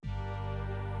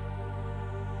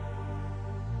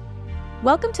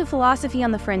Welcome to Philosophy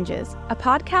on the Fringes, a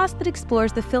podcast that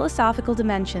explores the philosophical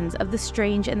dimensions of the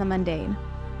strange and the mundane.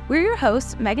 We're your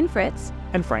hosts, Megan Fritz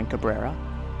and Frank Cabrera.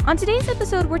 On today's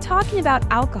episode, we're talking about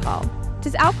alcohol.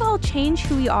 Does alcohol change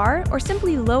who we are, or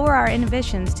simply lower our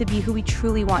inhibitions to be who we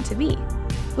truly want to be?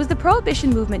 Was the Prohibition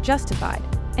movement justified?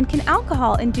 And can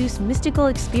alcohol induce mystical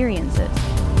experiences?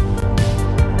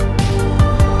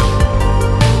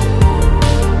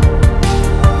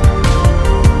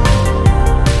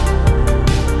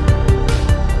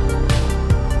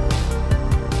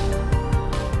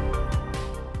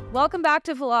 Welcome back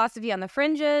to Philosophy on the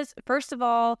Fringes. First of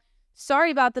all,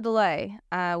 sorry about the delay.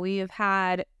 We have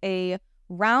had a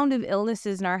round of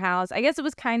illnesses in our house. I guess it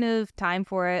was kind of time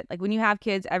for it. Like when you have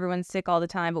kids, everyone's sick all the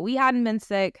time, but we hadn't been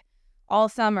sick all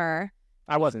summer.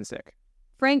 I wasn't sick.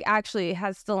 Frank actually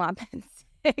has still not been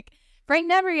sick. Frank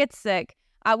never gets sick,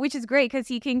 which is great because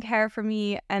he can care for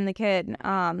me and the kid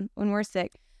when we're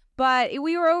sick. But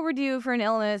we were overdue for an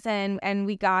illness, and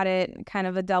we got it, kind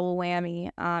of a double whammy.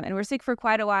 And we're sick for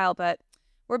quite a while, but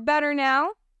we're better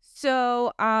now.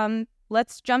 So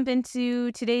let's jump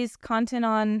into today's content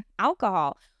on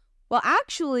alcohol. Well,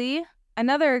 actually,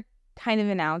 another kind of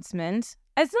announcement.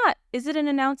 Is it an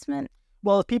announcement?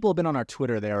 Well, if people have been on our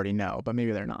Twitter, they already know, but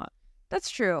maybe they're not.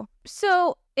 That's true.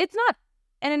 So it's not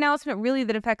an announcement really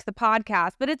that affects the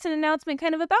podcast, but it's an announcement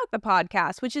kind of about the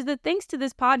podcast, which is that thanks to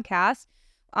this podcast,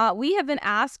 we have been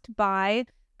asked by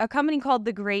a company called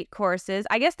The Great Courses.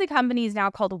 I guess the company is now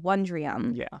called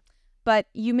Wondrium. Yeah. But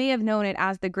you may have known it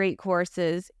as The Great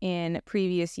Courses in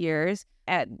previous years.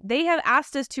 They have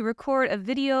asked us to record a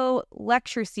video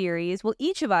lecture series. Well,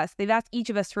 they've asked each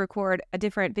of us to record a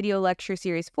different video lecture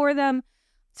series for them.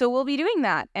 So we'll be doing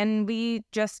that. And we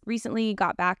just recently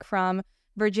got back from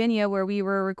Virginia, where we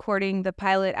were recording the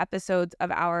pilot episodes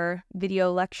of our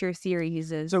video lecture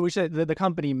series. So we should, the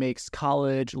company makes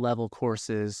college level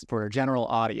courses for a general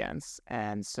audience.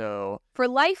 And so for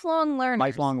lifelong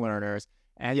learners.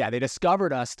 And yeah, they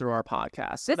discovered us through our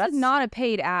podcast. So this is not a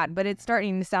paid ad, but it's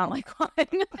starting to sound like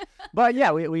one. But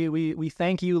yeah, we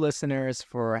thank you listeners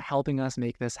for helping us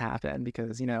make this happen,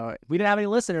 because, you know, if we didn't have any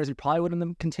listeners, we probably wouldn't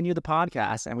have continued the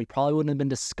podcast, and we probably wouldn't have been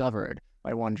discovered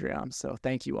by Wondrium. So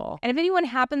thank you all. And if anyone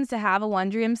happens to have a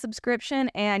Wondrium subscription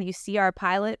and you see our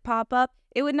pilot pop up,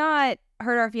 it would not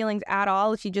hurt our feelings at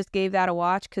all if you just gave that a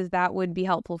watch, because that would be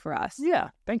helpful for us. Yeah,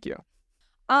 thank you.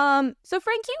 So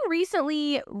Frank, you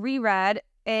recently reread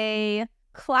a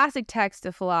classic text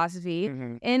of philosophy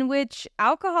in which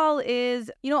alcohol is,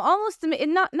 almost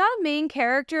not a main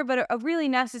character, but a really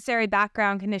necessary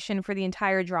background condition for the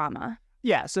entire drama.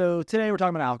 Yeah, so today we're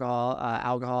talking about alcohol.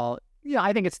 Alcohol,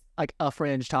 I think it's like a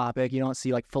fringe topic. You don't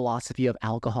see like philosophy of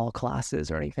alcohol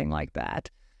classes or anything like that.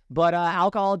 But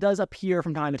alcohol does appear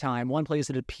from time to time. One place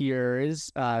it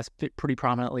appears pretty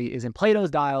prominently is in Plato's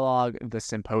dialogue, The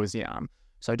Symposium.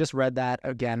 So I just read that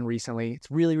again recently. It's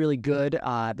really, really good.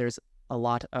 There's a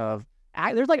lot of,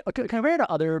 compared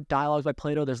to other dialogues by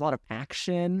Plato, there's a lot of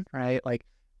action, right? Like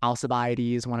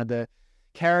Alcibiades, one of the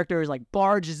characters, like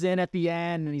barges in at the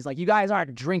end, and he's like, "You guys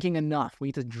aren't drinking enough. We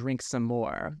need to drink some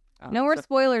more." No more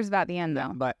spoilers about the end,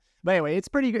 though. But anyway, it's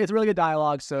pretty good. It's really good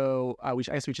dialogue. So I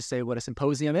guess we should say what a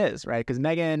symposium is, right? Because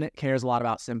Megan cares a lot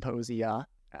about symposia.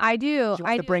 I do. She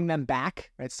wants to bring them back,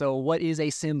 right? So what is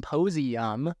a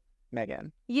symposium,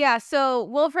 Megan? Yeah,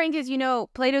 so, Frank, as you know,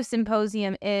 Plato's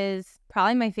Symposium is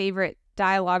probably my favorite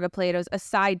dialogue of Plato's,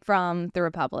 aside from the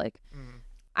Republic.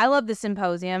 I love the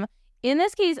Symposium. In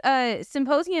this case,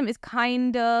 Symposium is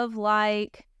kind of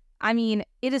like, it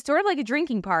is sort of like a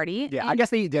drinking party. Yeah, I guess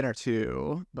they eat dinner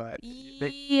too, but...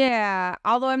 Yeah,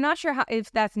 although I'm not sure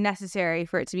if that's necessary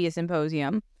for it to be a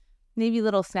symposium. Maybe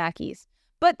little snackies.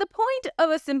 But the point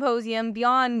of a symposium,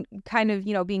 beyond kind of,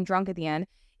 being drunk at the end,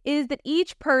 is that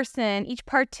each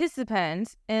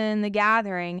participant in the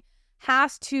gathering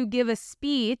has to give a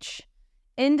speech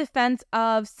in defense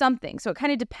of something. So it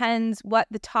kind of depends what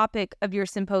the topic of your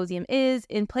symposium is.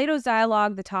 In Plato's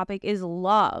dialogue, the topic is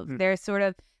love.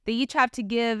 They each have to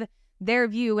give their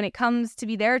view. When it comes to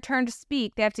be their turn to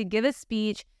speak, they have to give a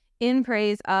speech in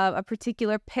praise of a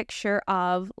particular picture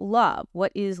of love.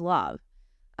 What is love?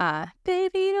 Baby,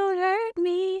 don't hurt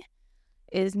me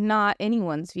is not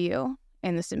anyone's view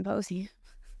in the symposium.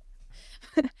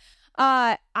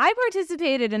 I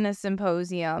participated in a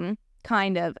symposium,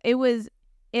 kind of. It was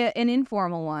an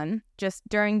informal one, just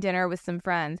during dinner with some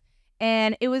friends.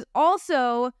 And it was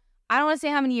also, I don't want to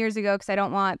say how many years ago, because I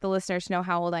don't want the listeners to know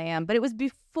how old I am, but it was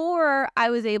before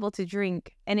I was able to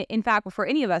drink. And in fact, before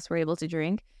any of us were able to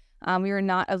drink. We were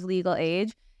not of legal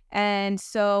age. And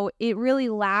so it really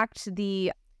lacked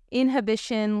the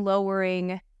inhibition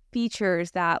lowering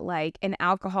features that like an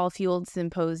alcohol-fueled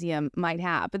symposium might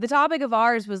have. But the topic of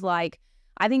ours was like,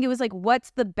 I think it was like,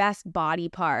 what's the best body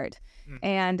part?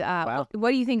 And Wow.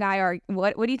 what do you think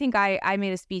what do you think I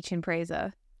made a speech in praise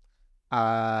of?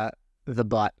 The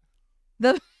butt.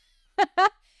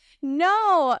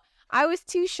 No, I was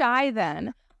too shy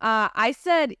then. I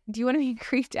said, do you want to be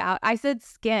creeped out? I said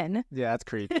skin. Yeah, that's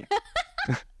creepy.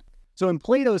 So in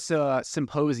Plato's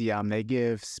symposium, they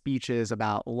give speeches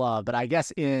about love, but I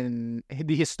guess in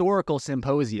the historical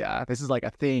symposia, this is like a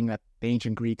thing that the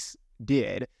ancient Greeks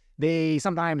did. They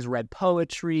sometimes read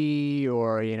poetry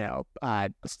or,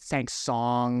 sang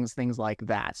songs, things like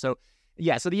that. So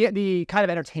yeah, so the kind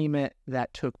of entertainment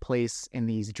that took place in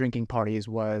these drinking parties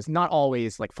was not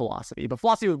always like philosophy, but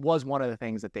philosophy was one of the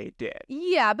things that they did.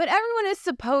 Yeah, but everyone is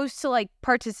supposed to like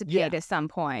participate at some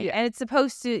point. Yeah. And it's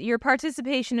supposed to, your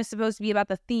participation is supposed to be about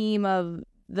the theme of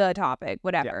the topic,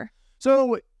 whatever. Yeah.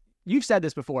 So you've said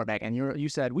this before, Megan. You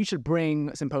said we should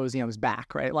bring symposiums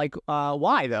back, right? Like,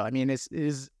 why though? I mean,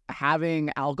 is having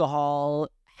alcohol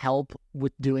help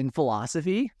with doing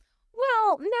philosophy?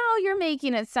 Well, now you're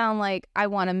making it sound like I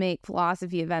want to make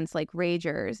philosophy events like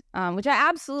Ragers, which I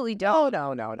absolutely don't.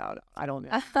 No. I don't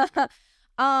know.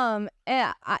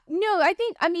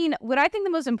 What I think the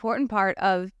most important part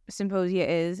of symposia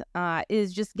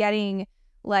is just getting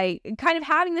like kind of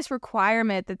having this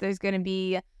requirement that there's going to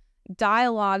be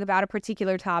dialogue about a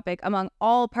particular topic among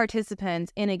all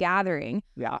participants in a gathering.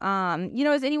 Yeah.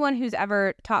 As anyone who's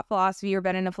ever taught philosophy or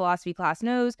been in a philosophy class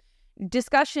knows,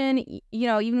 discussion,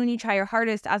 even when you try your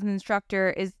hardest as an instructor,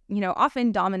 is,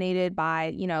 often dominated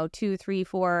by, 2, 3,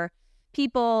 4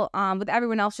 people, with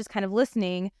everyone else just kind of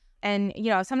listening, and,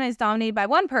 sometimes dominated by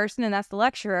one person, and that's the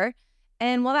lecturer.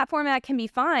 And while that format can be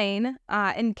fine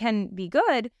and can be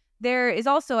good, there is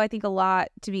also, I think, a lot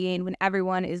to be gained when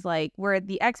everyone is like, where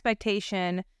the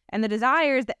expectation and the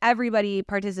desire is that everybody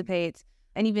participates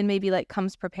and even maybe like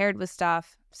comes prepared with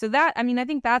stuff. So that, I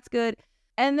think that's good.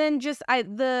 And then just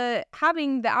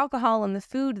having the alcohol and the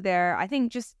food there, I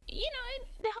think just, it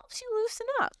helps you loosen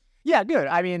up. Yeah, good.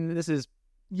 I mean, this is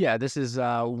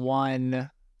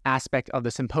one aspect of the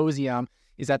symposium,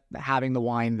 is that having the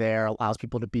wine there allows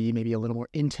people to be maybe a little more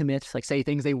intimate, like say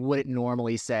things they wouldn't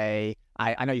normally say.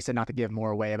 I know you said not to give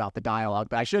more away about the dialogue,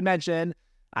 but I should mention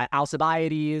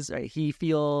Alcibiades, right? He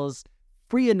feels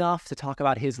free enough to talk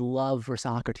about his love for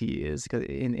Socrates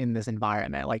in this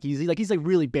environment. He's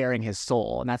really bearing his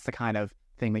soul, and that's the kind of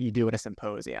thing that you do at a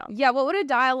symposium. Yeah, what would a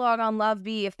dialogue on love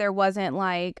be if there wasn't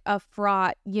like a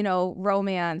fraught,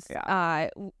 romance,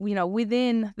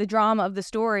 within the drama of the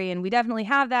story? And we definitely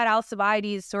have that.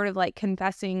 Alcibiades sort of like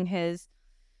confessing his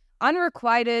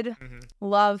unrequited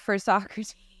love for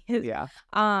Socrates. Yeah.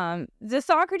 The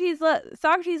Socrates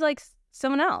likes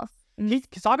someone else.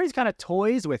 Socrates kind of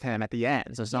toys with him at the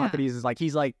end. So Socrates is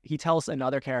he tells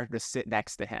another character to sit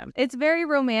next to him. It's very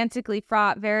romantically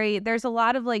fraught. There's a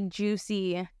lot of like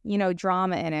juicy,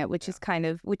 drama in it, which is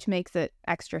which makes it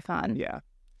extra fun. Yeah.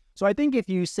 So I think if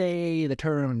you say the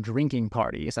term drinking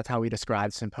parties, that's how we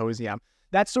describe symposium.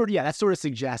 That sort of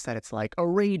suggests that it's like a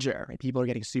rager, right? People are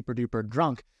getting super duper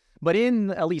drunk. But in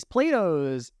at least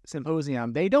Plato's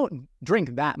symposium, they don't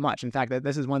drink that much. In fact,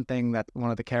 this is one thing that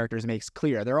one of the characters makes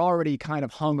clear. They're already kind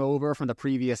of hungover from the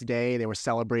previous day. They were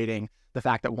celebrating the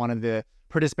fact that one of the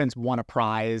participants won a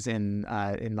prize in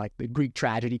like the Greek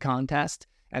tragedy contest.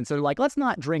 And so they're like, let's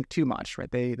not drink too much,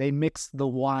 right? They mix the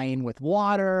wine with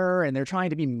water, and they're trying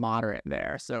to be moderate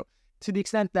there. So to the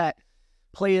extent that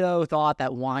Plato thought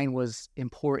that wine was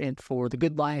important for the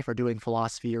good life or doing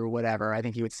philosophy or whatever, I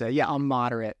think he would say, a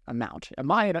moderate amount. In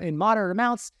moderate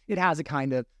amounts, it has a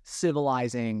kind of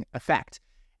civilizing effect.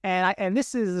 And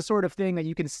this is the sort of thing that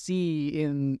you can see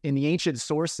in the ancient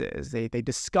sources. They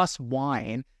discuss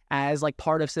wine as like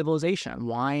part of civilization.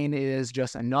 Wine is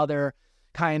just another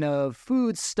kind of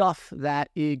food stuff that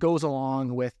it goes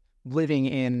along with living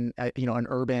in an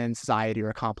urban society or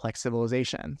a complex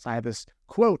civilization. So I have this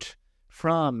quote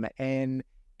from an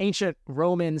ancient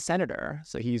Roman senator.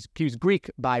 So he was Greek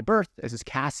by birth. This is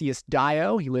Cassius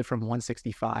Dio. He lived from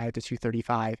 165 to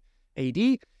 235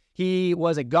 AD. He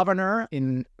was a governor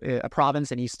in a province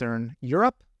in Eastern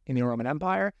Europe in the Roman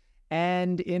Empire.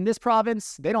 And in this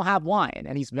province, they don't have wine.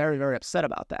 And he's very, very upset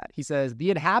about that. He says,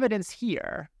 the inhabitants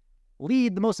here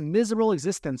lead the most miserable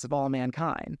existence of all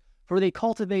mankind, for they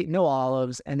cultivate no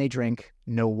olives and they drink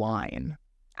no wine.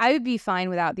 I would be fine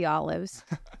without the olives.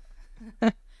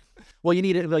 Well, you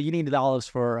need it. Well, you need the olives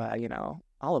for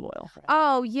olive oil. Right?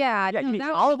 Oh yeah, Yeah, you need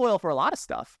olive oil for a lot of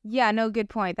stuff. Yeah, no, good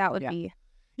point. That would be.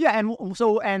 Yeah, and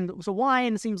so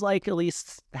wine seems like at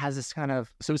least has this kind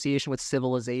of association with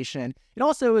civilization. It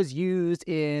also is used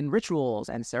in rituals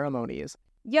and ceremonies.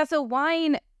 Yeah, so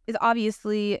wine is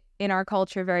obviously in our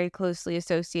culture very closely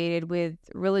associated with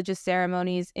religious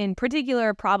ceremonies, in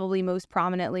particular, probably most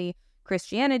prominently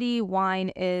Christianity.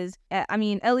 Wine is, I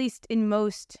mean, at least in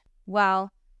most, well,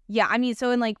 yeah, I mean,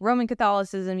 so in like Roman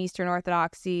Catholicism, Eastern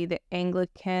Orthodoxy, the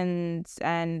Anglicans,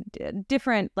 and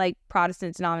different like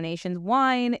Protestant denominations,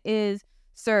 wine is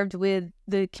served with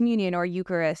the communion or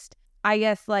Eucharist. I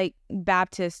guess like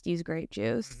Baptists use grape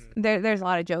juice. There's a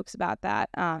lot of jokes about that,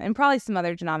 and probably some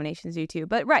other denominations do too.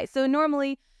 But right, so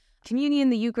normally communion,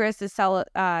 the Eucharist, is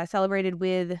celebrated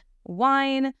with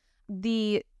wine.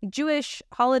 The Jewish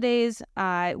holidays,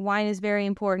 wine is very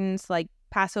important. Like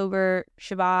Passover,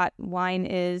 Shabbat, wine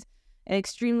is an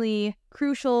extremely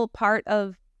crucial part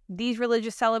of these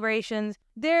religious celebrations.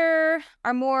 There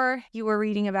are more you were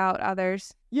reading about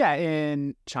others. Yeah,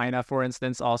 in China, for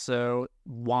instance, also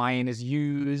wine is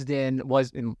used at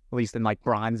least in like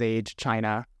Bronze Age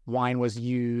China, wine was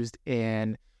used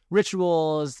in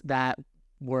rituals that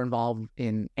were involved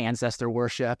in ancestor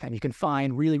worship, and you can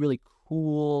find really, really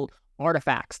cool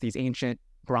artifacts, these ancient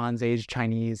Bronze Age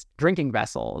Chinese drinking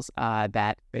vessels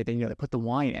that they put the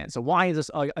wine in. So wine is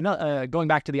going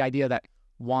back to the idea that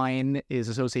wine is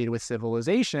associated with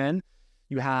civilization.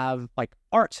 You have like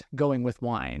art going with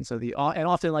wine. So and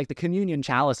often like the communion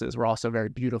chalices were also very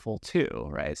beautiful too,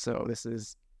 right? So this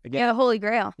is again the Holy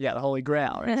Grail. Yeah, the Holy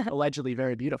Grail, right? It's allegedly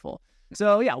very beautiful.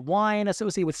 So yeah, wine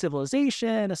associated with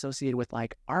civilization, associated with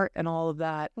like art and all of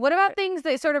that. What about things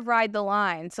that sort of ride the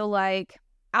line? So like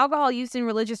alcohol used in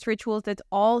religious rituals that's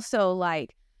also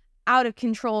like out of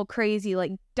control, crazy,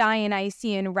 like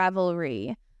Dionysian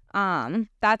revelry.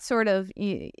 That's sort of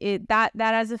that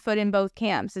has a foot in both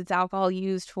camps. It's alcohol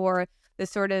used for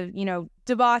this sort of,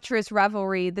 debaucherous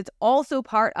revelry that's also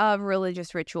part of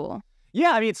religious ritual.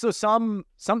 Yeah, I mean, so some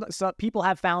people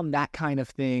have found that kind of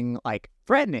thing like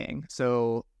threatening.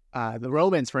 So the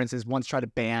Romans, for instance, once tried to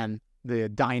ban the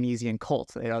Dionysian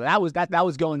cult. That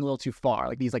was going a little too far.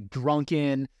 Like these like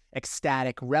drunken,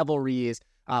 ecstatic revelries.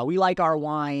 We like our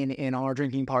wine in our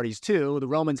drinking parties too. The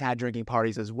Romans had drinking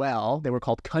parties as well. They were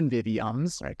called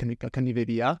conviviums, right?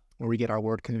 Convivia, where we get our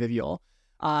word convivial.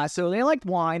 So they liked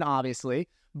wine, obviously,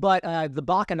 but the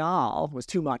bacchanal was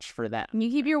too much for them.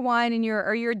 You keep your wine and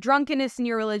your drunkenness and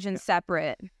your religion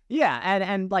separate. Yeah,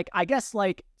 and like I guess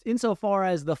like insofar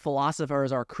as the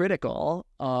philosophers are critical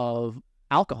of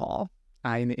alcohol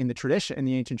in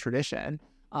the ancient tradition,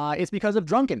 it's because of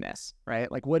drunkenness, right?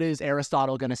 Like, what is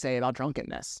Aristotle going to say about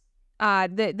drunkenness?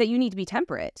 That you need to be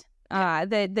temperate.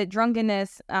 That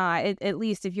drunkenness, at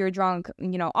least if you're drunk,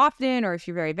 often, or if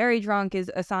you're very, very drunk, is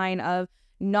a sign of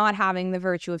not having the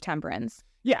virtue of temperance.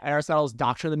 Yeah, Aristotle's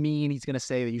Doctrine of the Mean, he's going to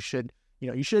say that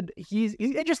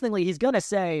interestingly, he's going to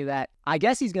say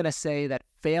that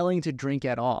failing to drink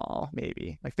at all,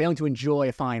 maybe, like failing to enjoy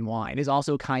a fine wine is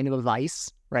also kind of a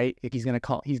vice, right? Like he's going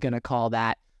to call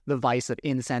that the vice of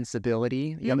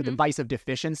insensibility, the vice of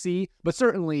deficiency, but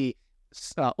certainly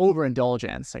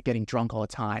overindulgence, like getting drunk all the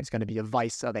time, is going to be a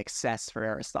vice of excess for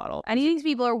Aristotle. And he thinks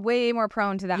people are way more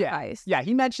prone to that vice. Yeah,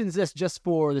 he mentions this just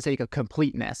for the sake of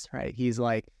completeness, right? He's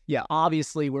like, yeah,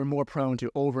 obviously we're more prone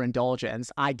to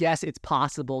overindulgence. I guess it's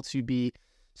possible to be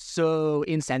so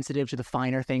insensitive to the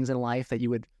finer things in life that you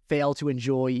would fail to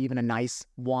enjoy even a nice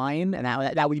wine, and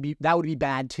that would be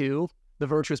bad too. The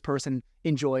virtuous person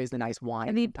enjoys the nice wine.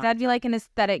 That'd be like an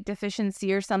aesthetic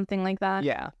deficiency or something like that.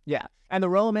 Yeah. And the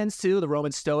Romans too, the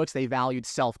Roman Stoics, they valued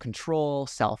self-control,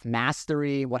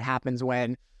 self-mastery. What happens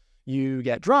when you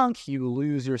get drunk? You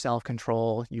lose your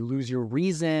self-control, you lose your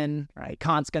reason, right?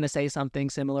 Kant's going to say something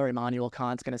similar. Immanuel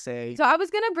Kant's going to say... So I was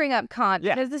going to bring up Kant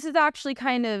because this is actually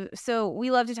kind of... So we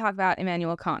love to talk about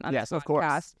Immanuel Kant on this podcast. Of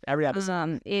course. Every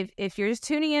episode. If you're just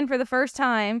tuning in for the first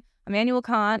time, Immanuel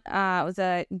Kant was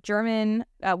a German,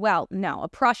 a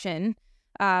Prussian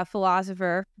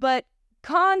philosopher. But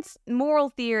Kant's moral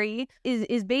theory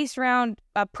is based around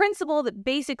a principle that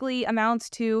basically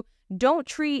amounts to don't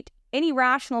treat any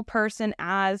rational person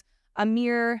as a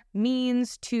mere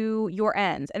means to your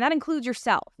ends. And that includes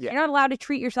yourself. Yeah. You're not allowed to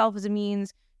treat yourself as a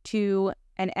means to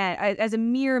an end, as a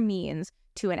mere means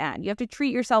to an end. You have to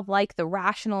treat yourself like the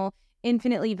rational,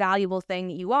 infinitely valuable thing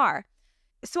that you are.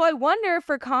 So I wonder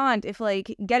for Kant if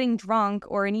like getting drunk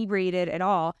or inebriated at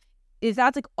all, is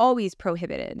that's like always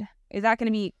prohibited? Is that going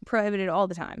to be prohibited all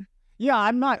the time? Yeah,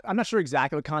 I'm not sure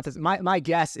exactly what Kant says. My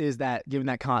guess is that given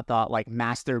that Kant thought like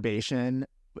masturbation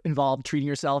involved treating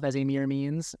yourself as a mere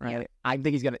means, right? Yeah. I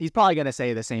think he's probably gonna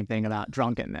say the same thing about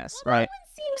drunkenness, right? That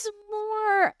one seems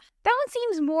more one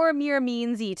seems more mere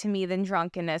meansy to me than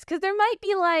drunkenness, because there might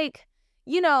be like,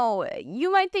 you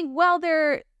might think, well,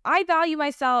 I value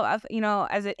myself,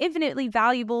 as an infinitely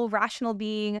valuable, rational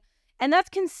being, and that's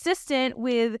consistent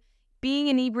with being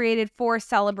inebriated for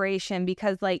celebration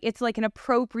because, like, it's like an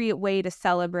appropriate way to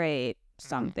celebrate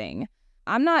something.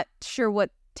 I'm not sure what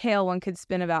tale one could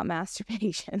spin about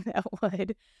masturbation that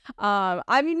would.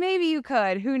 I mean, maybe you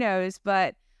could. Who knows?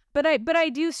 But I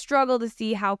do struggle to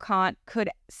see how Kant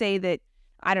could say that,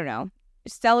 I don't know,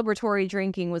 celebratory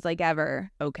drinking was like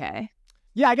ever okay.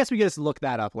 Yeah, I guess we could just look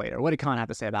that up later. What did Kant have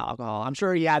to say about alcohol? I'm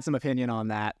sure he had some opinion on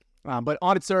that. But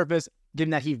on its surface,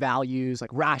 given that he values like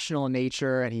rational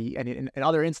nature, and in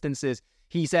other instances,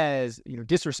 he says,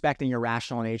 disrespecting your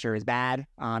rational nature is bad.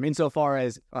 Insofar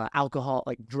as alcohol,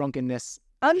 like drunkenness,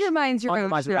 undermines your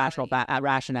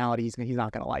rationality, he's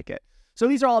not going to like it. So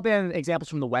these are all been examples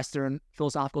from the Western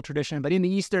philosophical tradition. But in the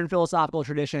Eastern philosophical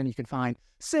tradition, you can find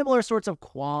similar sorts of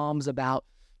qualms about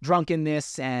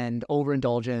drunkenness and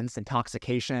overindulgence,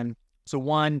 intoxication. So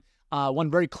one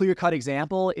very clear-cut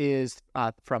example is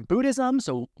from Buddhism.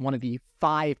 So one of the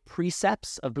 5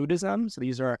 precepts of Buddhism. So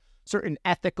these are certain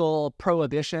ethical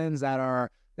prohibitions that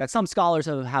some scholars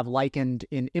have likened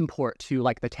in import to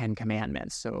like the 10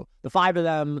 Commandments. So the 5 of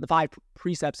them, the 5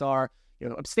 precepts are,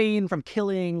 abstain from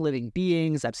killing living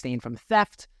beings, abstain from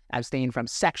theft, abstain from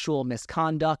sexual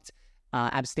misconduct,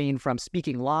 abstain from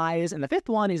speaking lies, and the 5th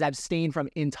one is abstain from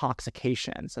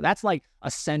intoxication. So that's like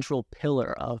a central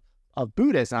pillar of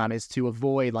Buddhism, is to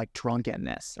avoid like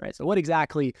drunkenness, right? So what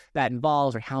exactly that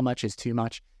involves, or how much is too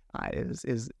much, is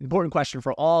an important question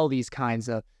for all these kinds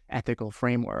of ethical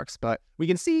frameworks. But we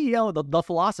can see, the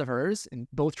philosophers in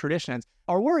both traditions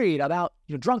are worried about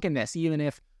drunkenness, even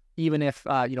if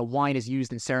wine is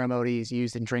used in ceremonies,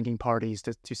 used in drinking parties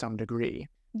to some degree.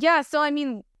 Yeah. So I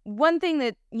mean, one thing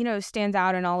that stands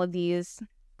out in all of these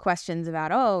questions about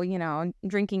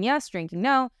drinking yes, drinking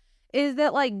no, is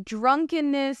that like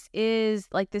drunkenness is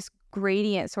like this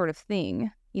gradient sort of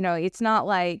thing. It's not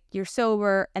like you're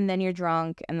sober and then you're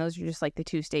drunk, and those are just like the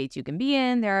 2 states you can be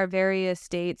in. There are various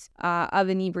states of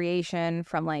inebriation,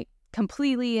 from like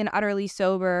completely and utterly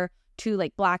sober to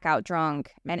like blackout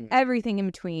drunk and everything in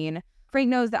between. Frank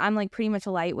knows that I'm like pretty much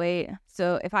a lightweight.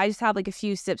 So if I just have like a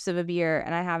few sips of a beer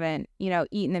and I haven't,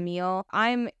 eaten a meal,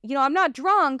 I'm not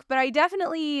drunk, but I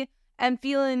definitely am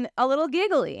feeling a little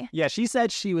giggly. Yeah, she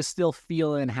said she was still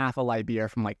feeling half a light beer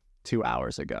from like 2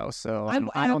 hours ago. So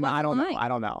I don't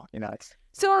know.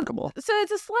 It's remarkable. So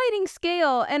it's a sliding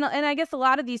scale, and I guess a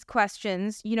lot of these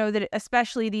questions, that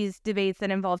especially these debates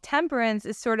that involve temperance,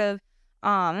 is sort of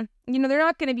they're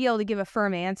not going to be able to give a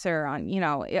firm answer on,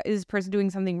 is a person doing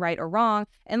something right or wrong,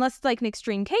 unless it's like an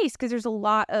extreme case, because there's a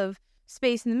lot of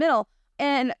space in the middle.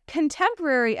 And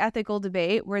contemporary ethical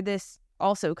debate, where this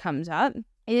also comes up,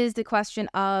 is the question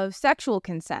of sexual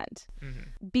consent.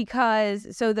 Because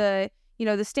the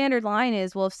standard line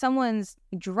is, well, if someone's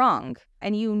drunk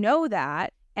and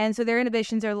that, and so their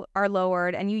inhibitions are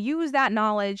lowered, and you use that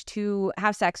knowledge to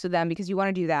have sex with them because you want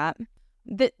to do that,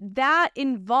 that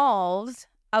involves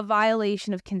a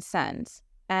violation of consent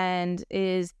and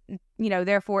is,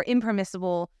 therefore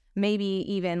impermissible, maybe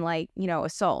even like,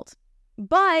 assault.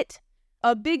 But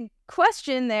a big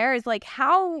question there is like,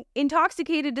 how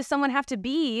intoxicated does someone have to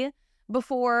be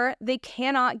before they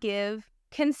cannot give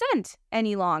consent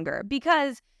any longer?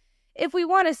 Because if we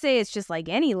want to say it's just like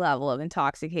any level of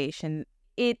intoxication,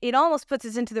 it almost puts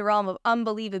us into the realm of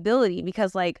unbelievability,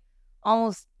 because like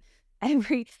almost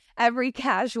every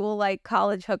casual like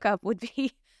college hookup would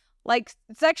be like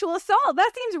sexual assault.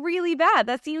 That seems really bad.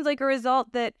 That seems like a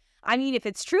result that, I mean, if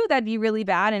it's true, that'd be really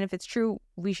bad. And if it's true,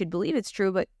 we should believe it's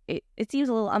true. But it seems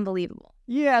a little unbelievable.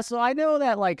 Yeah, so I know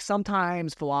that like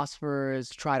sometimes philosophers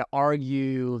try to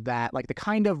argue that like the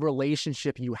kind of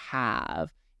relationship you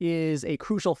have is a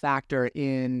crucial factor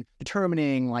in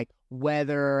determining like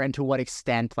whether and to what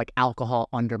extent like alcohol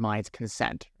undermines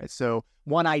consent. Right? So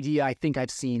one idea I think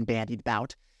I've seen bandied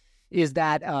about is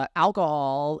that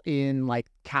alcohol in like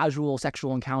casual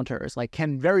sexual encounters like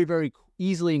can very, very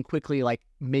easily and quickly like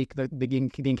make the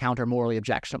encounter morally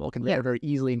objectionable, can very, very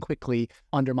easily and quickly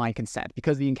undermine consent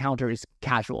because the encounter is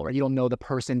casual, right? You don't know the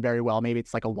person very well. Maybe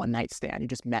it's like a one-night stand. You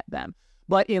just met them.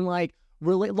 But in like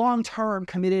long-term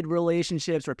committed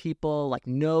relationships where people like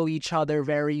know each other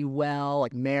very well,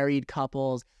 like married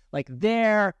couples, like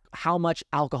there, how much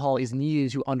alcohol is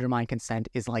needed to undermine consent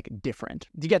is like different.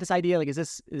 Do you get this idea? Like, is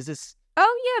this?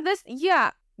 Oh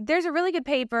yeah, there's a really good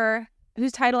paper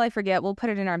whose title I forget. We'll put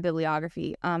it in our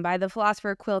bibliography, by the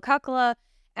philosopher Quil Cuccolo.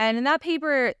 And in that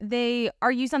paper, they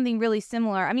argue something really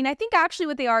similar. I mean, I think actually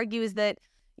what they argue is that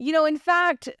In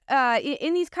fact,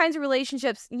 in these kinds of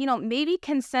relationships, maybe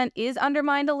consent is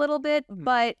undermined a little bit,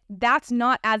 but that's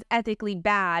not as ethically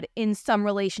bad in some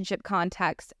relationship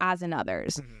contexts as in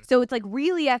others. So it's like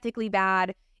really ethically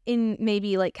bad in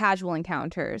maybe like casual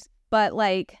encounters, but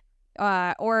like,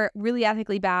 or really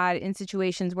ethically bad in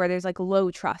situations where there's like low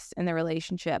trust in the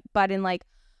relationship. But in like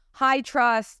high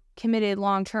trust, committed,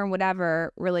 long-term,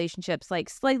 whatever relationships, like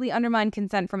slightly undermined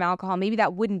consent from alcohol, maybe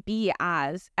that wouldn't be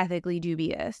as ethically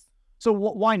dubious. So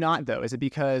why not, though? Is it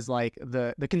because like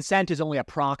the consent is only a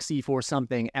proxy for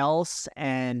something else?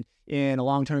 And in a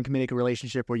long-term committed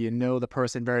relationship where you know the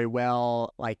person very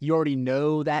well, like you already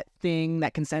know that thing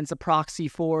that consent's a proxy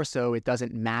for, so it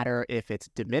doesn't matter if it's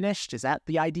diminished? Is that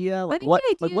the idea? Like what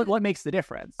makes the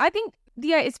difference? I think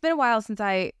it's been a while since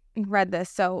I read this,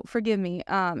 so forgive me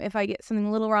if I get something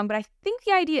a little wrong, but I think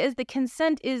the idea is the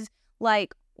consent is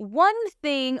like one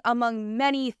thing among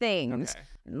many things. Okay.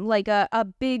 Like a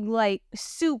big like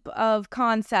soup of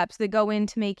concepts that go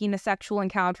into making a sexual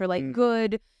encounter like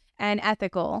good and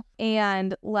ethical.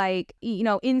 And like,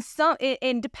 in some,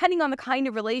 and depending on the kind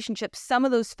of relationship, some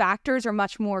of those factors are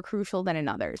much more crucial than in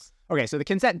others. Okay, so the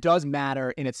consent does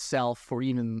matter in itself for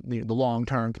even the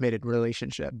long-term committed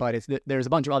relationship, but there's a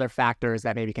bunch of other factors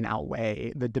that maybe can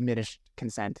outweigh the diminished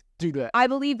consent due to it. I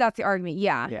believe that's the argument.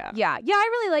 Yeah. I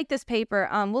really like this paper.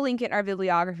 We'll link it in our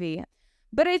bibliography.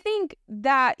 But I think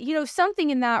that, something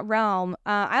in that realm,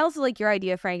 I also like your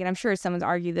idea, Frank, and I'm sure someone's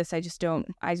argued this, I just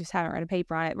haven't read a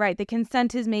paper on it. Right, the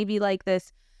consent is maybe like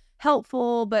this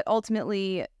helpful but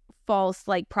ultimately false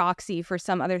like proxy for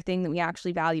some other thing that we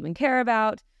actually value and care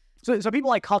about. So people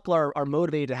like Kuckler are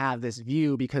motivated to have this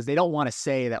view because they don't want to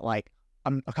say that like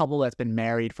a couple that's been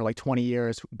married for like 20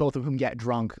 years, both of whom get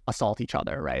drunk, assault each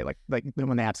other, right? Like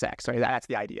when they have sex, right? That's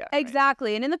the idea.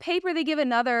 Exactly. Right? And in the paper, they give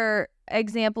another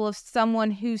example of someone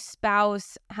whose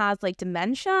spouse has like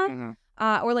dementia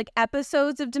or like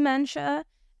episodes of dementia.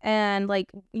 And like,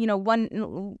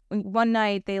 one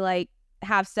night they like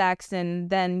have sex and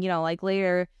then, like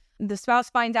later the spouse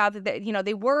finds out that,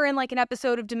 they were in like an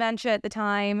episode of dementia at the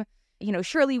time.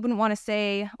 Surely you wouldn't want to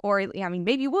say, or I mean,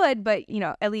 maybe you would, but,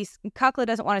 at least Kuckler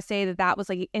doesn't want to say that was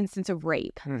like an instance of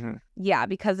rape. Yeah,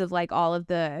 because of like all of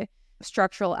the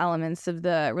structural elements of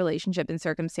the relationship and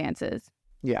circumstances.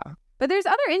 Yeah. But there's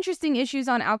other interesting issues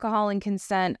on alcohol and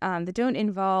consent that don't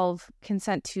involve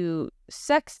consent to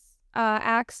sex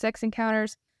acts, sex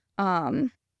encounters.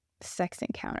 Sex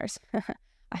encounters.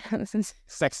 I don't know,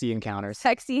 Sexy encounters.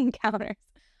 Sexy encounters.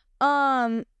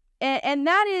 And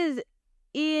that is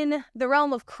in the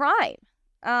realm of crime.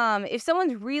 If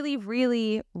someone's really,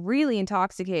 really, really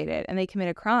intoxicated and they commit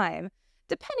a crime,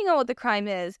 depending on what the crime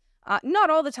is, not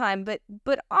all the time, but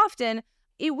often,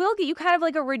 it will get you kind of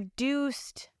like a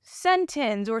reduced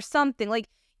sentence or something. Like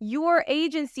your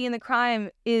agency in the crime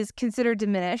is considered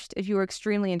diminished if you were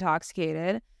extremely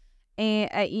intoxicated.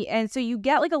 And so you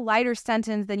get like a lighter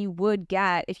sentence than you would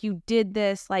get if you did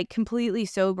this like completely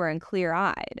sober and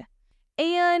clear-eyed.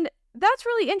 And that's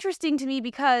really interesting to me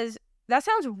because that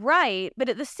sounds right. But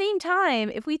at the same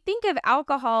time, if we think of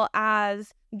alcohol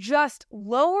as just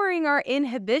lowering our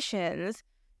inhibitions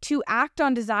to act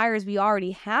on desires we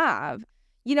already have,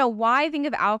 why think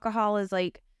of alcohol as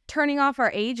like turning off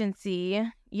our agency,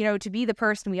 to be the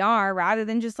person we are rather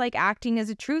than just like acting as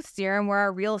a truth serum where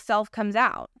our real self comes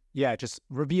out? Yeah, it just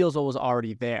reveals what was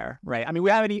already there, right? I mean,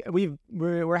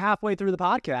 we're halfway through the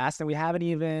podcast and we haven't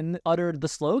even uttered the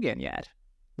slogan yet.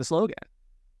 The slogan,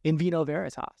 in vino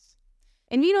veritas.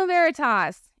 In vino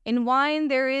veritas. In wine,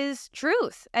 there is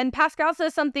truth. And Pascal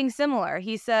says something similar.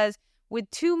 He says, with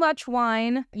too much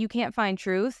wine, you can't find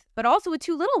truth, but also with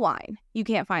too little wine, you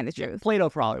can't find the truth. Plato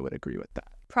probably would agree with that.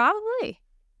 Probably.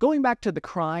 Going back to the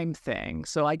crime thing,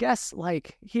 so I guess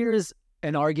like here's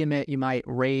an argument you might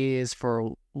raise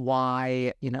for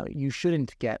why you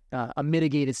shouldn't get a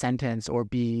mitigated sentence or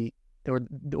be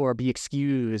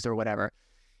excused or whatever.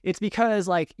 It's because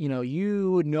like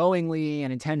you knowingly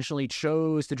and intentionally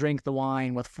chose to drink the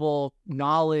wine with full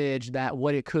knowledge that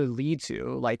what it could lead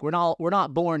to. Like we're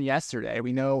not born yesterday.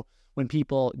 We know when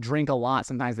people drink a lot,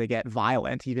 sometimes they get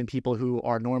violent. Even people who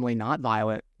are normally not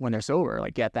violent when they're sober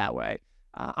like get that way.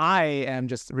 I am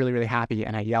just really, really happy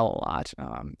and I yell a lot.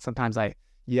 Sometimes I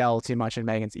yell too much in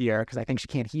Megan's ear because I think she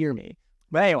can't hear me.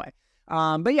 But anyway,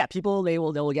 but yeah, people, they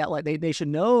will get like, they should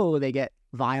know they get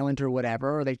violent or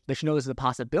whatever, or they should know this is a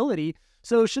possibility.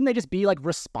 So shouldn't they just be like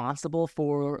responsible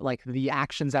for like the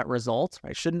actions that result,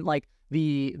 right? Shouldn't like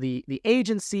the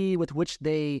agency with which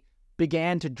they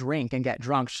began to drink and get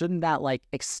drunk, shouldn't that like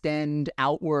extend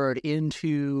outward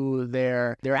into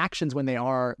their actions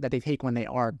that they take when they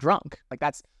are drunk? Like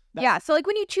that's Yeah. So like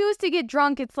when you choose to get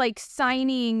drunk, it's like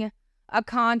signing a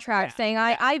contract saying,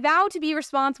 I vow to be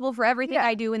responsible for everything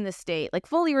I do in this state, like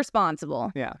fully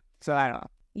responsible. Yeah. So I don't know.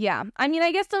 Yeah. I mean,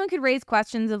 I guess someone could raise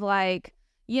questions of like,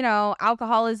 you know,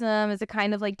 alcoholism is a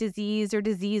kind of like disease or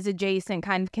disease adjacent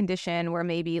kind of condition where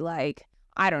maybe like,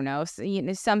 I don't know, so, you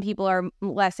know, some people are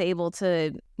less able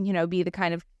to, you know, be the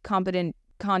kind of competent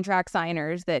contract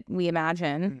signers that we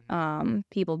imagine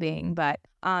people being. But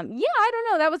yeah, I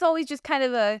don't know. That was always just kind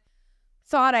of a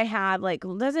thought I had. Like,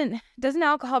 doesn't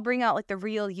alcohol bring out like the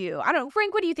real you? I don't know.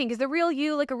 Frank, what do you think? Is the real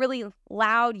you like a really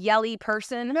loud, yelly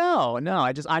person? No.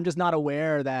 I'm just not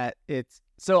aware that it's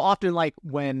so often like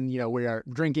when, you know, we are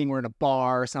drinking, we're in a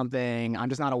bar or something. I'm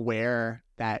just not aware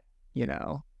that, you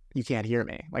know, you can't hear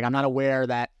me. Like, I'm not aware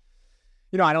that,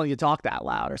 you know, I don't need to talk that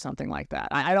loud or something like that.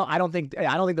 I don't think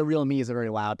the real me is a very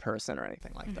loud person or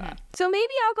anything like that. So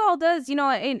maybe alcohol does, you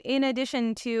know, in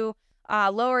addition to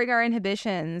lowering our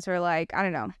inhibitions or like, I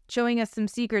don't know, showing us some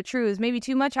secret truths, maybe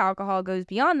too much alcohol goes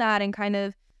beyond that and kind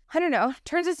of, I don't know,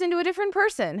 turns us into a different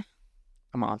person.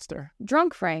 A monster.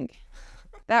 Drunk Frank.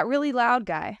 That really loud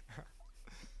guy.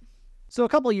 So a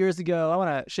couple of years ago, I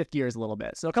want to shift gears a little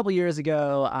bit. So a couple of years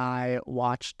ago, I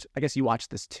guess you watched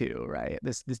this too, right?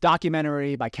 This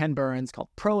documentary by Ken Burns called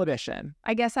Prohibition.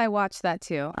 I guess I watched that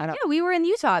too. I know. Yeah, we were in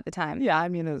Utah at the time. Yeah, I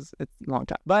mean, it's a long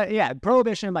time. But yeah,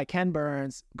 Prohibition by Ken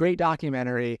Burns, great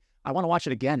documentary. I want to watch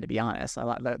it again, to be honest.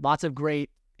 Lots of great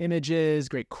images,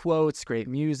 great quotes, great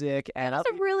music. And it's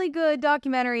a really good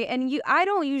documentary. And I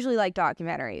don't usually like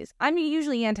documentaries. I'm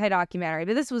usually anti-documentary,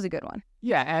 but this was a good one.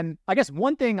 Yeah, and I guess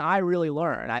one thing I really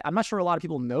learned, I'm not sure a lot of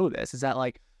people know this, is that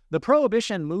like the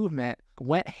Prohibition movement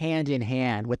went hand in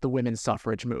hand with the women's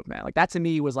suffrage movement. Like that to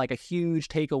me was like a huge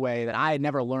takeaway that I had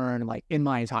never learned like in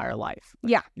my entire life.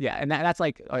 Yeah. Yeah, and that's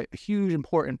like a huge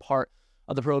important part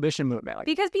of the Prohibition movement. Like,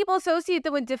 because people associate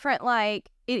them with different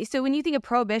so when you think of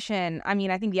Prohibition, I mean,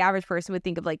 I think the average person would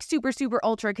think of like super, super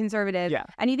ultra conservative. Yeah.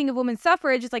 And you think of women's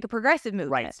suffrage, it's like a progressive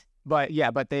movement.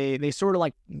 Right. But they sort of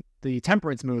like the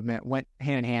temperance movement went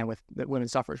hand in hand with the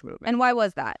women's suffrage movement. And why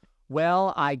was that?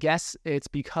 Well, I guess it's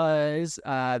because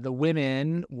the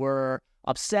women were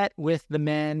upset with the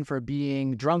men for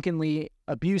being drunkenly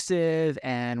abusive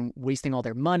and wasting all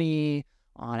their money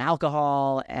on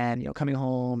alcohol and, you know, coming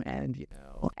home and, you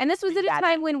know. And this was at a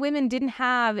time when women didn't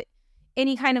have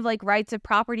any kind of like rights of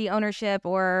property ownership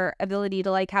or ability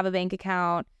to like have a bank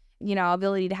account, you know,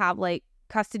 ability to have like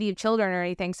custody of children or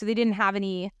anything. So they didn't have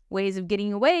any ways of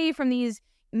getting away from these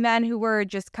men who were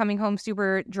just coming home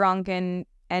super drunk and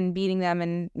beating them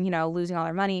and, you know, losing all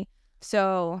their money.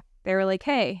 So they were like,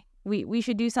 hey, we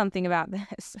should do something about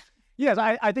this. Yes,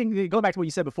 I think, going back to what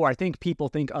you said before, I think people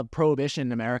think of Prohibition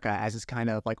in America as this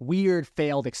kind of like weird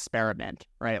failed experiment,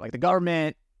 right? Like the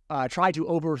government tried to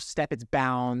overstep its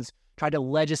bounds, tried to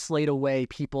legislate away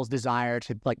people's desire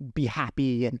to like be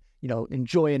happy and, you know,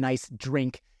 enjoy a nice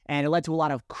drink. And it led to a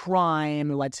lot of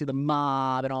crime. It led to the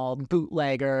mob and all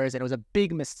bootleggers. And it was a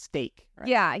big mistake. Right?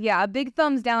 Yeah. A big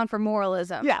thumbs down for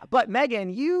moralism. Yeah. But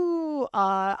Megan, you,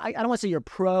 I don't want to say you're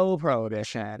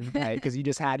pro-prohibition, right? Because you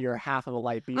just had your half of a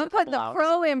light beer. I'm putting the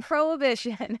pro in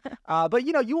prohibition. But,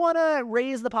 you know, you want to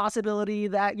raise the possibility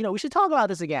that, you know, we should talk about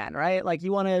this again, right? Like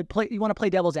you want to play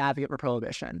devil's advocate for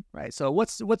prohibition, right? So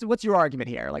what's your argument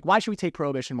here? Like, why should we take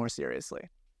prohibition more seriously?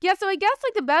 Yeah, so I guess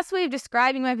like the best way of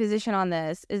describing my position on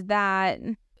this is that,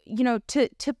 you know,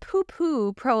 to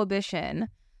poo-poo prohibition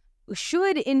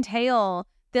should entail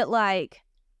that like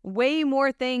way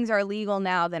more things are legal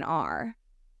now than are,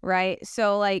 right?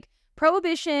 So like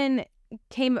prohibition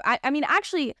came, I mean,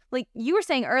 actually, like you were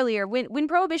saying earlier, when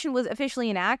prohibition was officially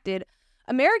enacted,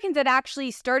 Americans had actually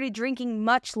started drinking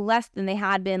much less than they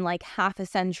had been like half a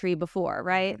century before,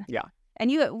 right? Yeah.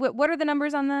 And what are the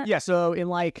numbers on that? Yeah, so in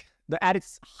like at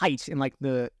its height in like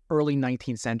the early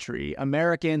 19th century,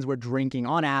 Americans were drinking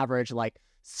on average like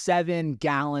 7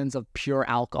 gallons of pure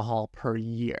alcohol per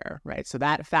year, right? So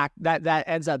that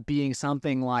ends up being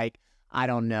something like, I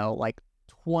don't know, like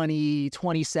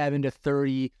 27 to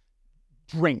 30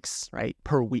 drinks, right,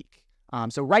 per week.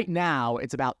 So right now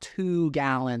it's about 2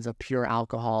 gallons of pure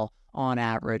alcohol on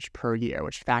average per year,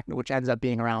 which ends up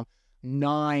being around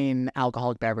 9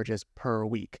 alcoholic beverages per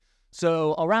week.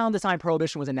 So around the time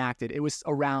Prohibition was enacted, it was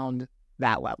around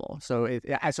that level. So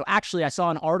actually I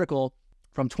saw an article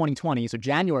from 2020, so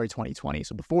January 2020,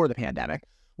 so before the pandemic,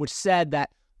 which said that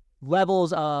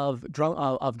levels of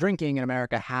drinking in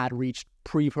America had reached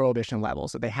pre-Prohibition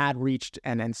levels. So they had reached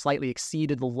and then slightly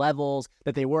exceeded the levels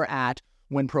that they were at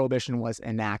when Prohibition was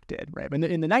enacted, right? But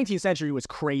in the 19th century, it was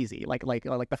crazy. Like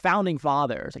the founding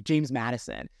fathers, like James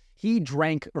Madison, he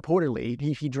drank, reportedly,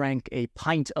 he drank a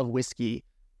pint of whiskey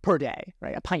per day,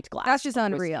 right? A pint glass. That's just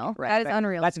of whiskey, unreal. right? That is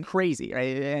unreal. That's crazy,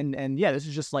 right? And yeah, this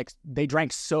is just like they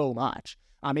drank so much.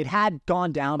 It had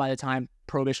gone down by the time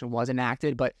Prohibition was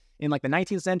enacted, but in like the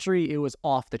 19th century, it was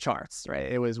off the charts,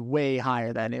 right? It was way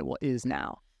higher than it is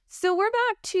now. So we're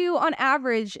back to, on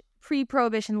average,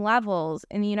 pre-Prohibition levels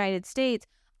in the United States.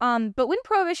 But when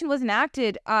Prohibition was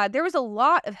enacted, there was a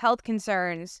lot of health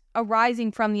concerns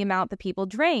arising from the amount that people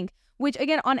drank, which,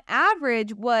 again, on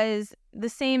average was the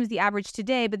same as the average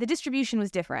today, but the distribution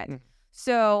was different. Mm-hmm.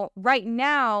 So right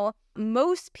now,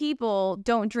 most people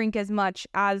don't drink as much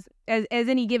as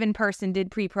any given person did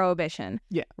pre-Prohibition.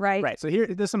 Yeah. Right? Right. So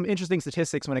there's some interesting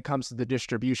statistics when it comes to the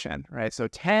distribution, right? So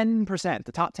 10%,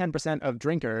 the top 10% of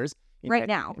drinkers right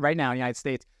now in the United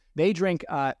States, they drink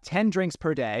 10 drinks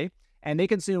per day, and they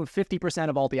consume 50%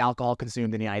 of all the alcohol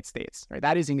consumed in the United States, right?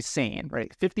 That is insane,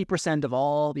 right? 50% of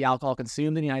all the alcohol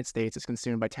consumed in the United States is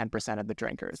consumed by 10% of the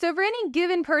drinkers. So for any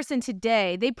given person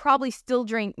today, they probably still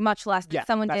drink much less than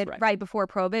someone did right before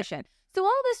Prohibition. So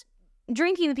all this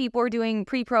drinking that people were doing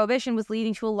pre-Prohibition was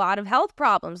leading to a lot of health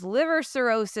problems. Liver